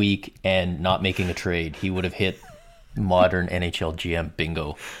rule tweak and not making a trade, he would have hit modern NHL GM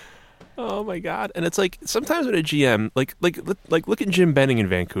bingo. Oh my God. And it's like sometimes with a GM, like look at Jim Benning in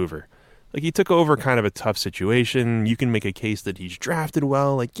Vancouver. Like he took over kind of a tough situation. You can make a case that he's drafted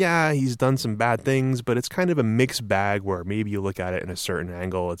well. Like, yeah, he's done some bad things, but it's kind of a mixed bag where maybe you look at it in a certain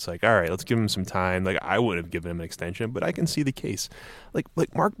angle. It's like, all right, let's give him some time. Like I wouldn't have given him an extension, but I can see the case. Like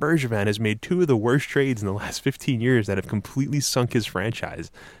Marc Bergevin has made 2 of the worst trades in the last 15 years that have completely sunk his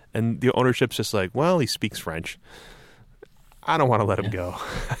franchise. And the ownership's just like, well, he speaks French. I don't want to let him go.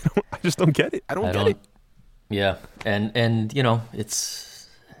 I just don't get it. I don't get it. Yeah, and it's.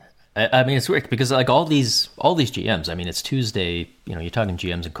 I mean, it's weird because like all these GMs. I mean, it's Tuesday. You're talking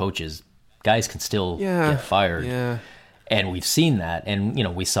GMs and coaches. Guys can still get fired. Yeah. And we've seen that,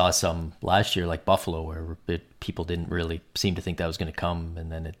 and we saw some last year, like Buffalo, where people didn't really seem to think that was going to come,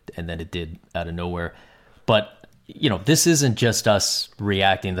 and then it did out of nowhere. But this isn't just us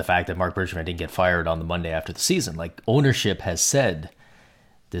reacting to the fact that Marc Bergevin didn't get fired on the Monday after the season. Like, ownership has said,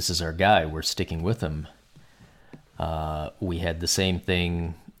 this is our guy. We're sticking with him. We had the same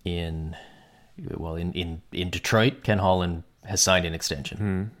thing in Detroit. Ken Holland has signed an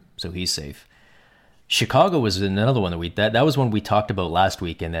extension, so he's safe. Chicago was another one that was one we talked about last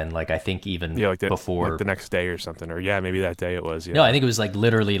week, and then I think even before the next day or something, or maybe that day it was. Yeah. No, I think it was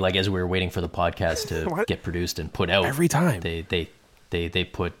literally as we were waiting for the podcast to get produced and put out. Every time they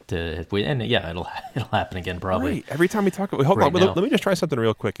put and it'll happen again probably. Right. Every time we talk about hold on, let me just try something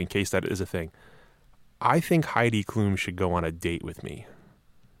real quick in case that is a thing. I think Heidi Klum should go on a date with me.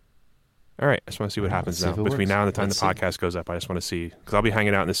 All right, I just want to see what happens now. Between now and the time the podcast goes up, I just want to see, because I'll be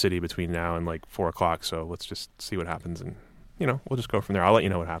hanging out in the city between now and 4 o'clock, so let's just see what happens, and, we'll just go from there. I'll let you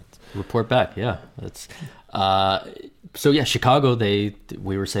know what happens. Report back, yeah. That's Chicago,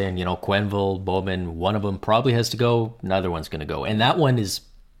 we were saying, Quenneville, Bowman, one of them probably has to go, neither one's going to go. And that one is,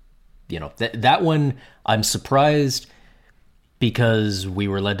 that one, I'm surprised because we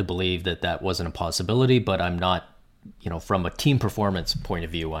were led to believe that wasn't a possibility, but I'm not, from a team performance point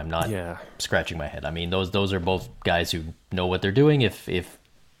of view, I'm not scratching my head. I mean, those are both guys who know what they're doing. If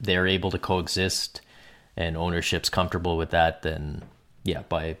they're able to coexist and ownership's comfortable with that, then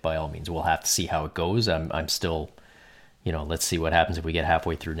by all means, we'll have to see how it goes. I'm still, let's see what happens if we get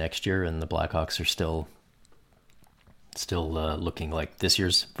halfway through next year and the Blackhawks are still looking like this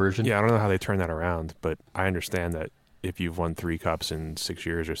year's version. Yeah, I don't know how they turn that around, but I understand that if you've won 3 cups in 6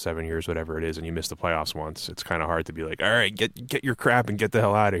 years or 7 years, whatever it is, and you miss the playoffs once, it's kind of hard to be like, all right, get your crap and get the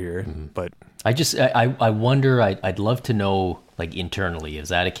hell out of here. Mm-hmm. But I wonder, I'd love to know, internally, is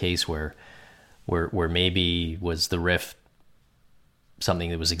that a case where maybe was the rift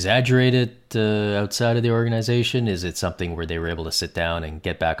something that was exaggerated outside of the organization? Is it something where they were able to sit down and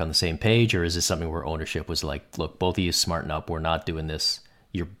get back on the same page, or is it something where ownership was like, look, both of you smarten up, we're not doing this,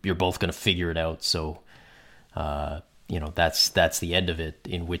 you're both going to figure it out, so that's the end of it,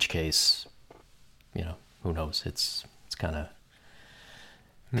 in which case, who knows? It's kind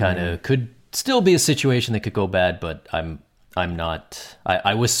of could still be a situation that could go bad, but I'm not,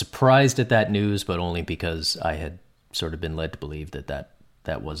 I was surprised at that news, but only because I had sort of been led to believe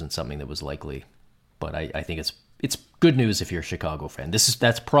that wasn't something that was likely. But I think it's good news if you're a Chicago fan.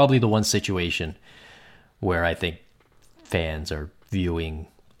 That's probably the one situation where I think fans are viewing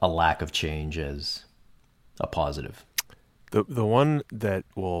a lack of change as a positive. The one that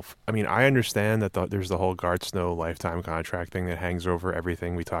I understand that there's the whole Garth Snow lifetime contract thing that hangs over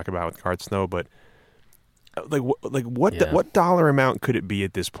everything we talk about with Garth Snow, but what dollar amount could it be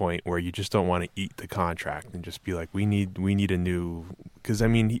at this point where you just don't want to eat the contract and just be like, we need a new, because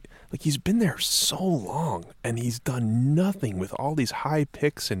he's been there so long and he's done nothing with all these high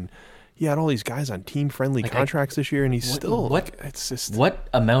picks, and he had all these guys on team friendly contracts this year, and he's it's just, what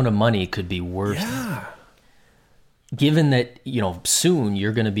amount of money could be worth? Yeah. Given that, soon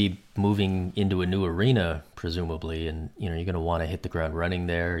you're going to be moving into a new arena, presumably, and, you're going to want to hit the ground running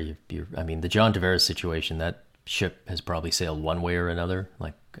there. The John Tavares situation, that ship has probably sailed one way or another.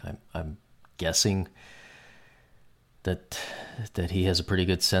 I'm guessing that he has a pretty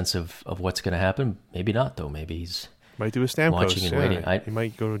good sense of what's going to happen. Maybe not, though. Maybe he's might do a Stamkos. Watching and waiting. He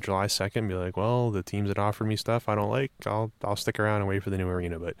might go to July 2nd and be like, well, the teams that offer me stuff I don't like, I'll stick around and wait for the new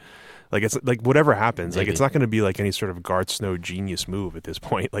arena. But it's whatever happens, maybe. It's not going to be any sort of Garth Snow genius move at this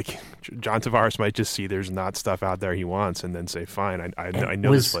point. John Tavares might just see there's not stuff out there he wants and then say, fine, I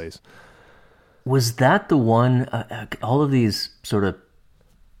know this place. Was that the one, all of these sort of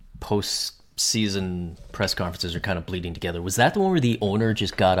post-season press conferences are kind of bleeding together. Was that the one where the owner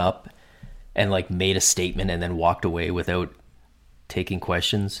just got up and made a statement and then walked away without taking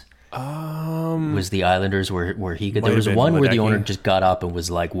questions? Was the Islanders where he there was one where the owner just got up and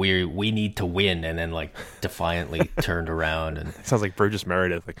was like, we need to win, and then defiantly turned around and it sounds like Burgess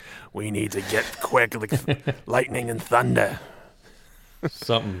Meredith, we need to get quick, lightning and thunder,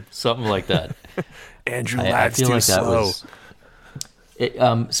 something like that. Andrew Ladd's too slow.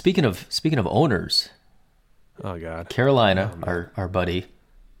 Speaking of owners, oh god, Carolina, our buddy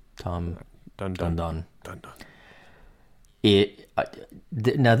Tom Dundon.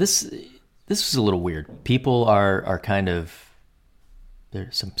 Now this is a little weird. People are kind of,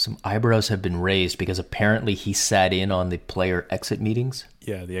 there's some eyebrows have been raised because apparently he sat in on the player exit meetings.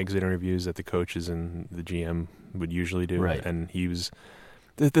 Yeah, the exit interviews that the coaches and the GM would usually do. Right. And he was,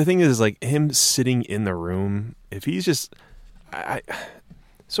 the thing is him sitting in the room, if he's just, I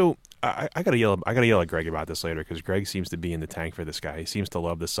gotta yell at Greg about this later, because Greg seems to be in the tank for this guy. He seems to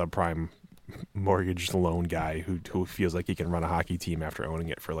love the subprime mortgage loan guy who feels like he can run a hockey team after owning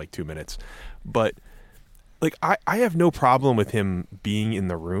it for 2 minutes. But like I have no problem with him being in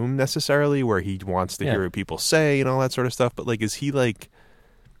the room necessarily where he wants to hear what people say and all that sort of stuff. But like, is he like,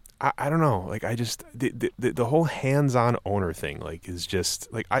 I don't know. Like, I just, the whole hands-on owner thing, like, is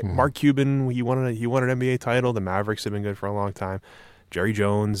just like, Mark Cuban, he won an NBA title. The Mavericks have been good for a long time. Jerry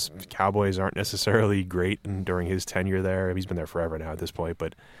Jones, Cowboys aren't necessarily great during his tenure there. He's been there forever now at this point.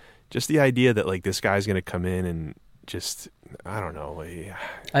 But just the idea that like this guy's going to come in and just, I don't know.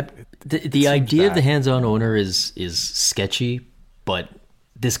 The idea of the hands-on owner is sketchy, but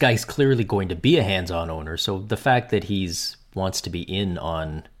this guy's clearly going to be a hands-on owner. So the fact that he's wants to be in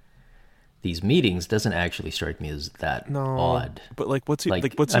on these meetings doesn't actually strike me as that odd. But like, what's he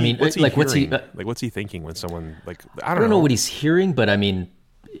like? What's I he? mean, what's he like, hearing? what's he? What's he thinking when someone like? I don't know what he's hearing, but I mean,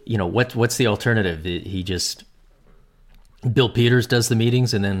 you know, what's the alternative? He just Bill Peters does the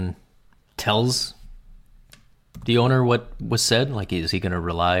meetings and then tells the owner what was said. Like, is he going to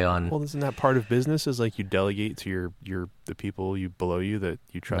rely on? Well, isn't that part of business? Is like you delegate to the people below you that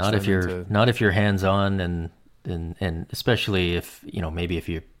you trust. Not if you're hands on and especially if, you know, maybe if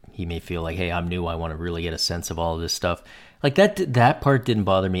he may feel like, hey, I'm new, I want to really get a sense of all of this stuff. Like that part didn't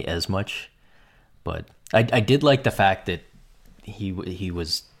bother me as much, but I did like the fact that he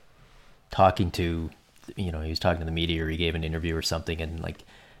was talking to, you know, he was talking to the media or he gave an interview or something, and like,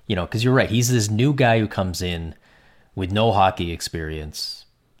 you know, because you're right, he's this new guy who comes in with no hockey experience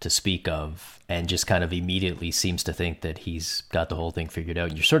to speak of and just kind of immediately seems to think that he's got the whole thing figured out.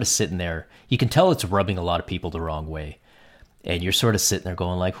 And you're sort of sitting there, you can tell it's rubbing a lot of people the wrong way. And you're sort of sitting there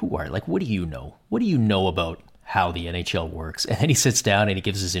going like, what do you know? What do you know about how the NHL works? And then he sits down and he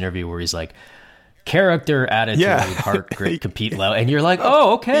gives his interview where he's like, character, attitude, heart, grit, compete loud. And you're like,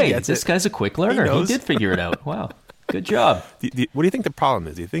 oh, okay, this guy's a quick learner. He did figure it out. Wow, good job. What do you think the problem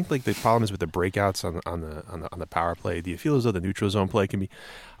is? Do you think like the problem is with the breakouts on the power play? Do you feel as though the neutral zone play can be?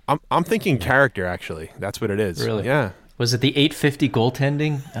 I'm thinking character, actually. That's what it is. Really? Yeah. Was it the 850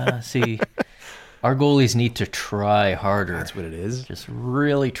 goaltending? See, our goalies need to try harder. That's what it is. Just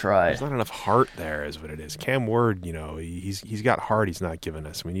really try. There's not enough heart there, is what it is. Cam Ward, you know, he's got heart. He's not giving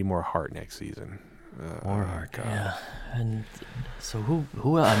us. We need more heart next season. More heart. Yeah. And so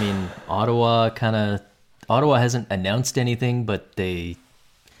who? I mean, Ottawa hasn't announced anything, but they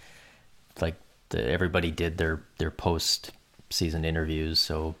everybody did their post-season interviews,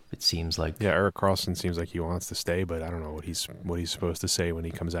 so it seems like Erik Karlsson seems like he wants to stay, but I don't know what he's supposed to say when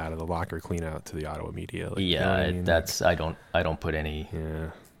he comes out of the locker clean out to the Ottawa media. Like, you know what I mean? That's I don't put any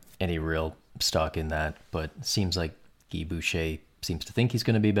real stock in that, but it seems like Guy Boucher seems to think he's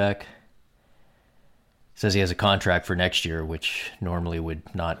going to be back. Says he has a contract for next year, which normally would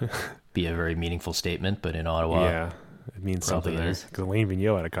not be a very meaningful statement, but in Ottawa, it means something there. Because Alain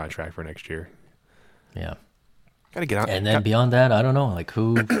Vigneault had a contract for next year. Yeah. Gotta get out. And then beyond that, I don't know. Like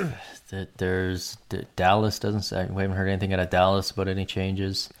who? There's Dallas doesn't say. We haven't heard anything out of Dallas about any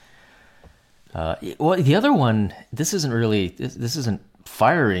changes. Well, the other one. This isn't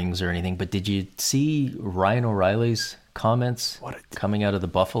firings or anything. But did you see Ryan O'Reilly's comments coming out of the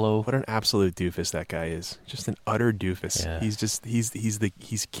Buffalo? What an absolute doofus that guy is. Just an utter doofus. Yeah.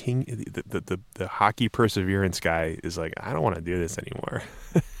 He's king. The hockey perseverance guy is like, I don't want to do this anymore.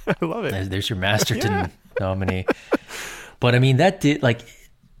 I love it. There's your Masterton nominee. But I mean, that did, like,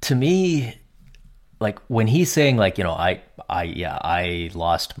 to me, like when he's saying like, you know, I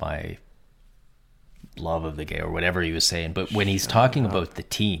lost my love of the game or whatever he was saying. But when he's talking about the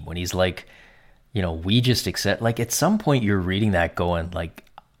team, when he's like, you know, we just accept, like at some point you're reading that going like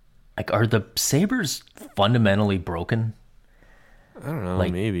are the Sabres fundamentally broken? I don't know,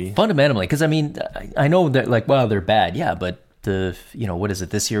 like, maybe fundamentally, because I mean, I know that like, wow, they're bad, yeah, but what is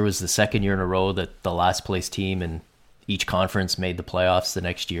it? This year was the second year in a row that the last place team in each conference made the playoffs the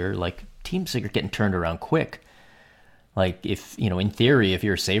next year. Like teams are getting turned around quick. Like if, you know, in theory, if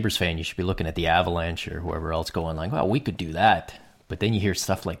you're a Sabres fan, you should be looking at the Avalanche or whoever else going like, well, we could do that. But then you hear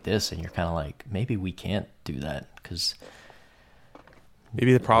stuff like this and you're kind of like, maybe we can't do that because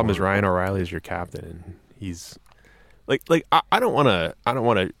maybe the problem is Ryan O'Reilly is your captain and he's like I don't want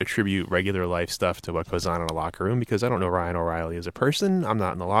to attribute regular life stuff to what goes on in a locker room because I don't know Ryan O'Reilly as a person. I'm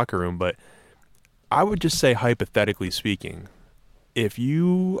not in the locker room, but I would just say, hypothetically speaking, if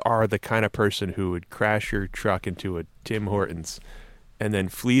you are the kind of person who would crash your truck into a Tim Hortons and then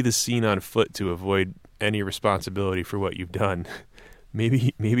flee the scene on foot to avoid any responsibility for what you've done,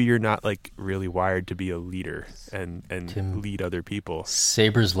 maybe you're not like really wired to be a leader and lead other people.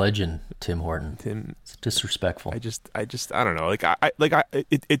 Sabres legend Tim Horton. It's disrespectful. I don't know.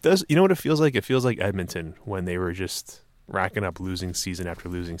 It does. You know what it feels like? It feels like Edmonton when they were just racking up losing season after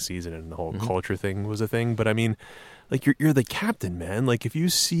losing season, and the whole culture thing was a thing. But I mean, like you're the captain, man. Like if you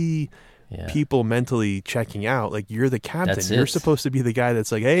see people mentally checking out. Like, you're the captain. That's you're it. supposed to be the guy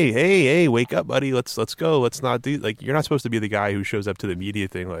that's like, hey, wake up, buddy. Let's go. Let's not do, like, you're not supposed to be the guy who shows up to the media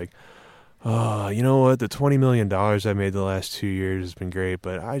thing like, oh, you know what? The $20 million I made the last 2 years has been great,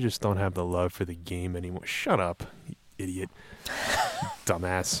 but I just don't have the love for the game anymore. Shut up, you idiot.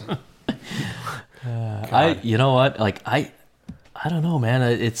 Dumbass. You know what? Like, I don't know, man.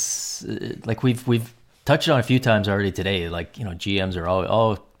 It's like we've touched on a few times already today. Like, you know, GMs are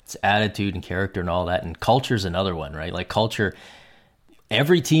always, it's attitude and character and all that, and culture's another one, right? Like, culture,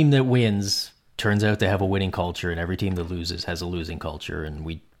 every team that wins turns out to have a winning culture, and every team that loses has a losing culture.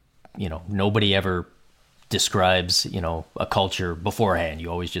 And nobody ever describes, a culture beforehand. You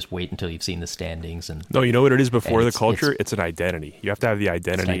always just wait until you've seen the standings. And no, you know what it is before the culture? It's an identity. You have to have the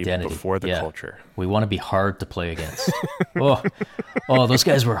identity before the culture. We want to be hard to play against. oh, those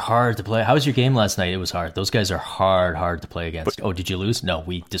guys were hard to play. How was your game last night? It was hard. Those guys are hard to play against. Did you lose? No,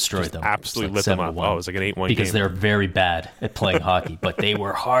 we destroyed them. Absolutely lit them up. Oh, it was like an 8-1 game. Because they're very bad at playing hockey, but they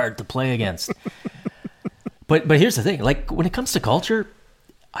were hard to play against. But here's the thing. Like, when it comes to culture,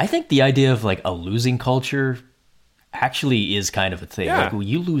 I think the idea of like a losing culture actually is kind of a thing. Yeah. Like,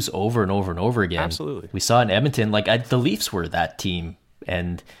 you lose over and over and over again. Absolutely. We saw in Edmonton, the Leafs were that team,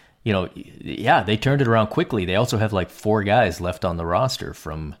 and they turned it around quickly. They also have like 4 guys left on the roster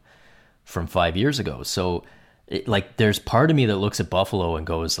from 5 years ago. So there's part of me that looks at Buffalo and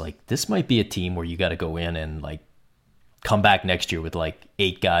goes like, this might be a team where you got to go in and like come back next year with like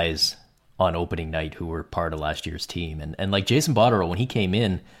 8 guys on opening night who were part of last year's team. And like Jason Botterill, when he came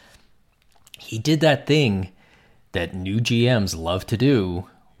in, he did that thing that new GMs love to do,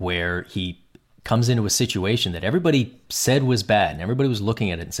 where he comes into a situation that everybody said was bad, and everybody was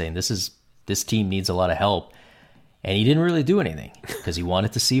looking at it and saying, this team needs a lot of help. And he didn't really do anything because he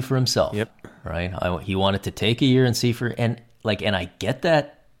wanted to see for himself. Yep. Right. He wanted to take a year and see and I get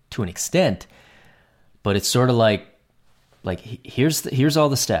that to an extent, but it's sort of like here's all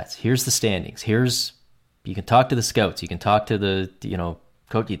the stats. Here's the standings. You can talk to the scouts. You can talk to the,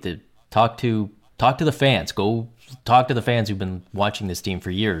 coach. You talk to the fans. Go talk to the fans who've been watching this team for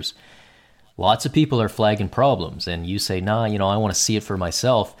years. Lots of people are flagging problems, and you say, nah, I want to see it for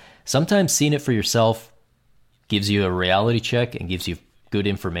myself. Sometimes seeing it for yourself gives you a reality check and gives you good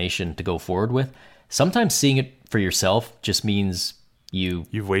information to go forward with. Sometimes seeing it for yourself just means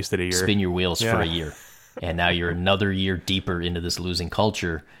you've wasted a year. Spin your wheels for a year. And now you're another year deeper into this losing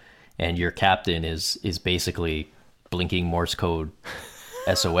culture, and your captain is basically blinking Morse code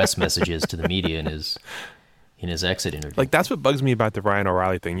SOS messages to the media in his exit interview. Like, that's what bugs me about the Ryan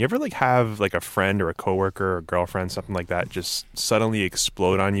O'Reilly thing. You ever have like a friend or a coworker or a girlfriend, something like that, just suddenly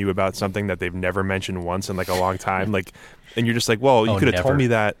explode on you about something that they've never mentioned once in like a long time? And you're just like, well, you could have told me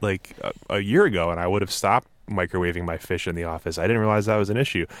that like a year ago, and I would have stopped microwaving my fish in the office. I didn't realize that was an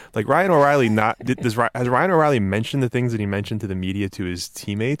issue. Like, Ryan O'Reilly has Ryan O'Reilly mentioned the things that he mentioned to the media to his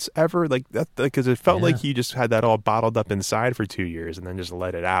teammates ever? Like that, because it felt like he just had that all bottled up inside for 2 years and then just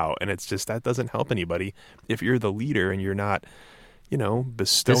let it out. And it's just, that doesn't help anybody if you're the leader and you're not,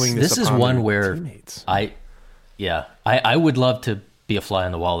 bestowing this upon is one your where teammates. I would love to be a fly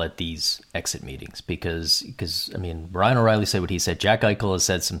on the wall at these exit meetings because I mean, Ryan O'Reilly said what he said. Jack Eichel has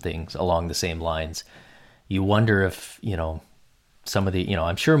said some things along the same lines. You wonder if, some of the,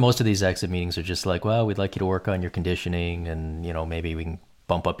 I'm sure most of these exit meetings are just like, well, we'd like you to work on your conditioning and, maybe we can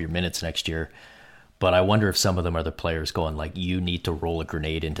bump up your minutes next year. But I wonder if some of them are the players going like, you need to roll a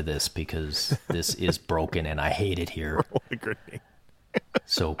grenade into this because this is broken and I hate it here. Roll a grenade.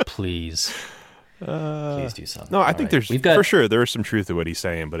 So please do something. No, I think there's, for sure, there is some truth to what he's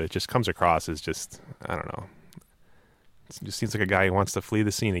saying, but it just comes across as just, I don't know. It just seems like a guy who wants to flee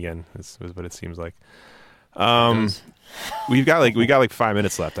the scene again, is what it seems like. We got like 5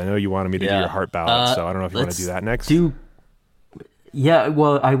 minutes left. I know you wanted me to do your heart ballot, so I don't know if you want to do that next.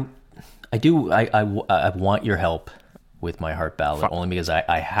 Well, I do. I want your help with my heart ballot only because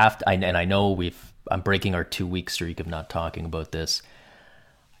I have to. And I know I'm breaking our 2-week streak of not talking about this.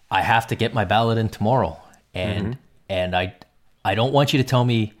 I have to get my ballot in tomorrow, and I don't want you to tell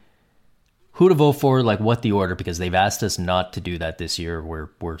me who to vote for, like what the order, because they've asked us not to do that this year.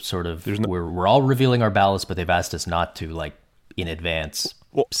 We're sort of we're all revealing our ballots, but they've asked us not to, like, in advance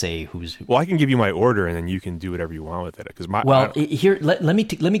say who's. Well, I can give you my order, and then you can do whatever you want with it. Because here, let me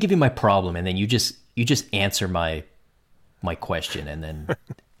give you my problem, and then you just answer my question, and then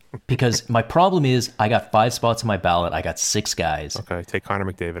because my problem is I got 5 spots on my ballot. I got 6 guys. Okay, take Connor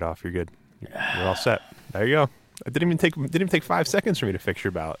McDavid off. You're good. You're all set. There you go. It didn't even take 5 seconds for me to fix your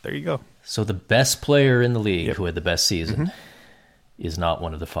ballot. There you go. So the best player in the league who had the best season is not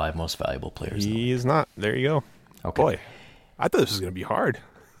one of the 5 most valuable players. He is not. There you go. Okay. Boy, I thought this was going to be hard.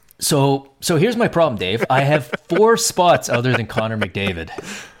 So here's my problem, Dave. I have 4 spots other than Connor McDavid.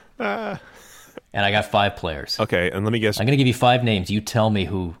 And I got 5 players. Okay, and let me guess. I'm going to give you 5 names. You tell me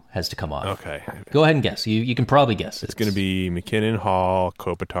who has to come off. Okay. Go ahead and guess. You can probably guess. It's going to be McKinnon, Hall,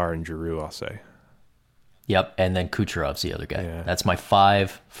 Kopitar, and Giroux, I'll say. Yep, and then Kucherov's the other guy. Yeah. That's my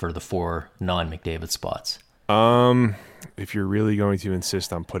 5 for the 4 non-McDavid spots. If you're really going to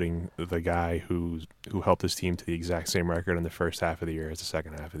insist on putting the guy who helped his team to the exact same record in the first half of the year as the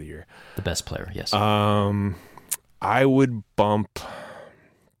second half of the year. The best player, yes. I would bump...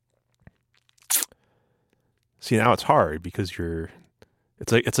 See, now it's hard because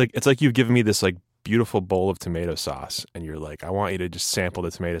it's like you've given me this like beautiful bowl of tomato sauce, and you're like, I want you to just sample the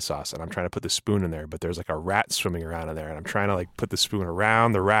tomato sauce, and I'm trying to put the spoon in there, but there's like a rat swimming around in there, and I'm trying to like put the spoon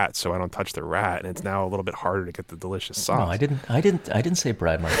around the rat so I don't touch the rat, and it's now a little bit harder to get the delicious sauce. No, I didn't say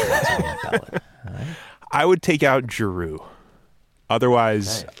Brad Marchban's on my ballot. I would take out Giroux.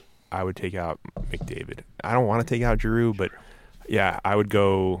 Otherwise, okay. I would take out McDavid. I don't want to take out Giroux, but yeah, I would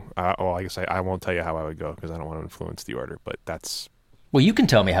go. I guess I won't tell you how I would go because I don't want to influence the order. But that's. Well, you can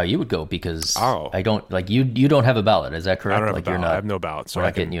tell me how you would go because I don't like you. You don't have a ballot, is that correct? I don't have like a ballot. You're not, I have no ballot, so we're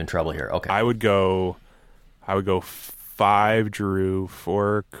not getting you in trouble here. Okay. I would go 5 Giroux,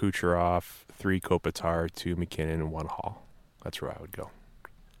 4 Kucherov, 3 Kopitar, 2 McKinnon, and 1 Hall. That's where I would go.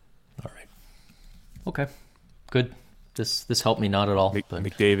 All right. Okay. Good. This helped me not at all. But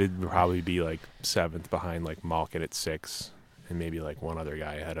McDavid would probably be like 7th behind like Malkin at 6. And maybe like one other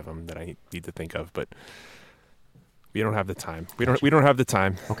guy ahead of him that I need to think of, but we don't have the time. We don't have the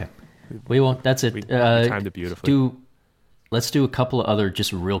time. Okay, we won't. That's it. We timed it beautifully. Let's do a couple of other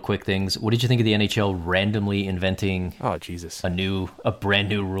just real quick things. What did you think of the NHL randomly inventing? Oh Jesus! A brand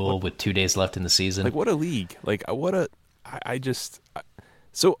new rule with 2 days left in the season. Like what a league! Like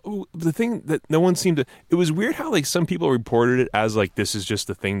So the thing that no one seemed to, it was weird how like some people reported it as like this is just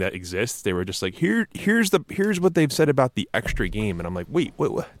the thing that exists. They were just like here's what they've said about the extra game, and I'm like wait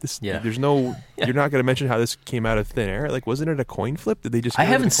what this? Yeah. There's no You're not going to mention how this came out of thin air. Like wasn't it a coin flip? Did they just? I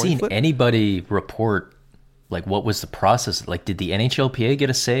haven't seen anybody report like what was the process. Like did the NHLPA get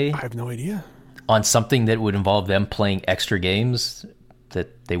a say? I have no idea on something that would involve them playing extra games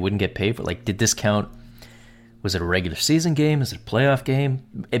that they wouldn't get paid for. Like did this count? Was it a regular season game? Is it a playoff game?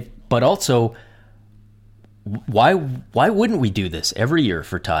 But also, why wouldn't we do this every year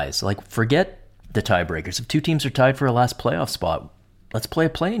for ties? Like, forget the tiebreakers. If 2 teams are tied for a last playoff spot, let's play a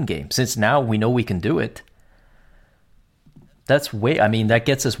play-in game. Since now we know we can do it. That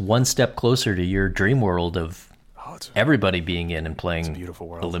gets us one step closer to your dream world of everybody being in and playing beautiful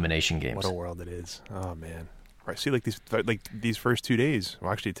world. Elimination games. What a world it is. Oh, man. Right. See, these first 2 days,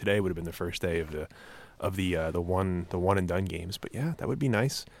 well, actually today would have been the first day of the one and done games, but yeah, that would be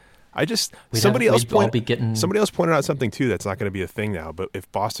nice. Somebody else pointed out something too that's not going to be a thing now. But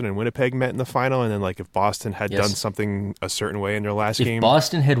if Boston and Winnipeg met in the final, and then like if Boston had done something a certain way in their last game, if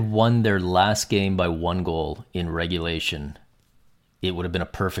Boston had won their last game by 1 goal in regulation, it would have been a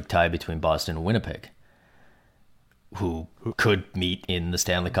perfect tie between Boston and Winnipeg, who could meet in the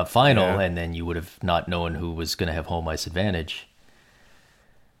Stanley Cup final, and then you would have not known who was going to have home ice advantage.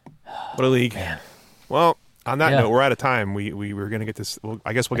 What a league! Man. Well, on that note, we're out of time. We were going to get this. Well,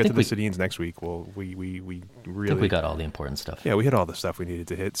 I guess we'll get to the Sedins next week. We really I think we got all the important stuff. Yeah, we hit all the stuff we needed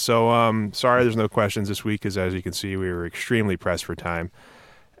to hit. So sorry, there's no questions this week, because as you can see, we were extremely pressed for time,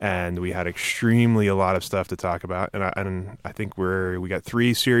 and we had a lot of stuff to talk about. And I think we got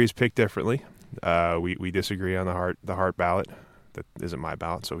 3 series picked differently. We disagree on the Hart ballot. That isn't my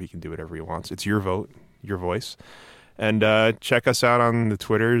ballot, so he can do whatever he wants. It's your vote, your voice. And check us out on the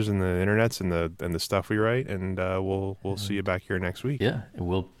Twitters and the internets and the stuff we write, and we'll see you back here next week. Yeah,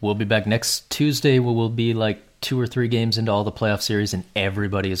 we'll be back next Tuesday. We'll be like 2 or 3 games into all the playoff series, and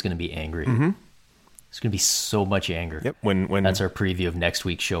everybody is going to be angry. Mm-hmm. There's going to be so much anger. Yep. When that's our preview of next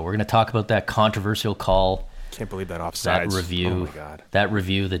week's show. We're going to talk about that controversial call. Can't believe that offsides. That review. Oh my God. That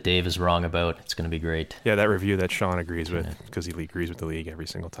review that Dave is wrong about. It's going to be great. Yeah, that review that Sean agrees with, because he agrees with the league every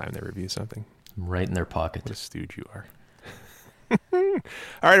single time they review something. Right in their pocket. What a stooge you are. All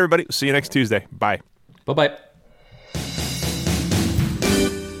right, everybody. See you next Tuesday. Bye. Bye-bye.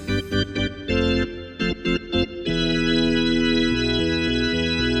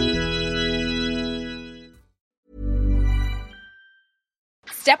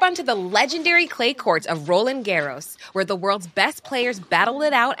 Step onto the legendary clay courts of Roland Garros, where the world's best players battle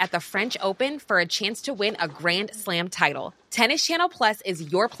it out at the French Open for a chance to win a Grand Slam title. Tennis Channel Plus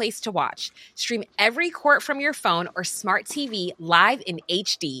is your place to watch. Stream every court from your phone or smart TV live in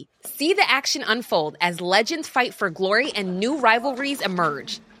HD. See the action unfold as legends fight for glory and new rivalries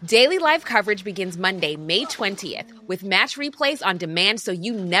emerge. Daily live coverage begins Monday, May 20th, with match replays on demand so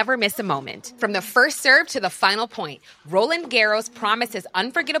you never miss a moment. From the first serve to the final point, Roland Garros promises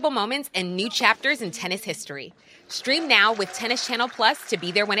unforgettable moments and new chapters in tennis history. Stream now with Tennis Channel Plus to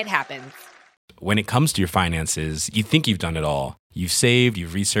be there when it happens. When it comes to your finances, you think you've done it all. You've saved,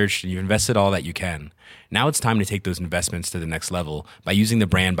 you've researched, and you've invested all that you can. Now it's time to take those investments to the next level by using the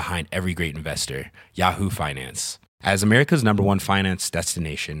brand behind every great investor, Yahoo Finance. As America's #1 finance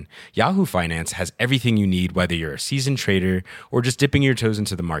destination, Yahoo Finance has everything you need, whether you're a seasoned trader or just dipping your toes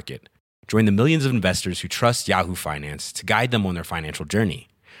into the market. Join the millions of investors who trust Yahoo Finance to guide them on their financial journey.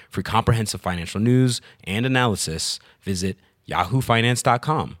 For comprehensive financial news and analysis, visit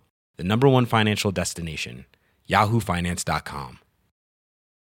yahoofinance.com, the #1 financial destination, yahoofinance.com.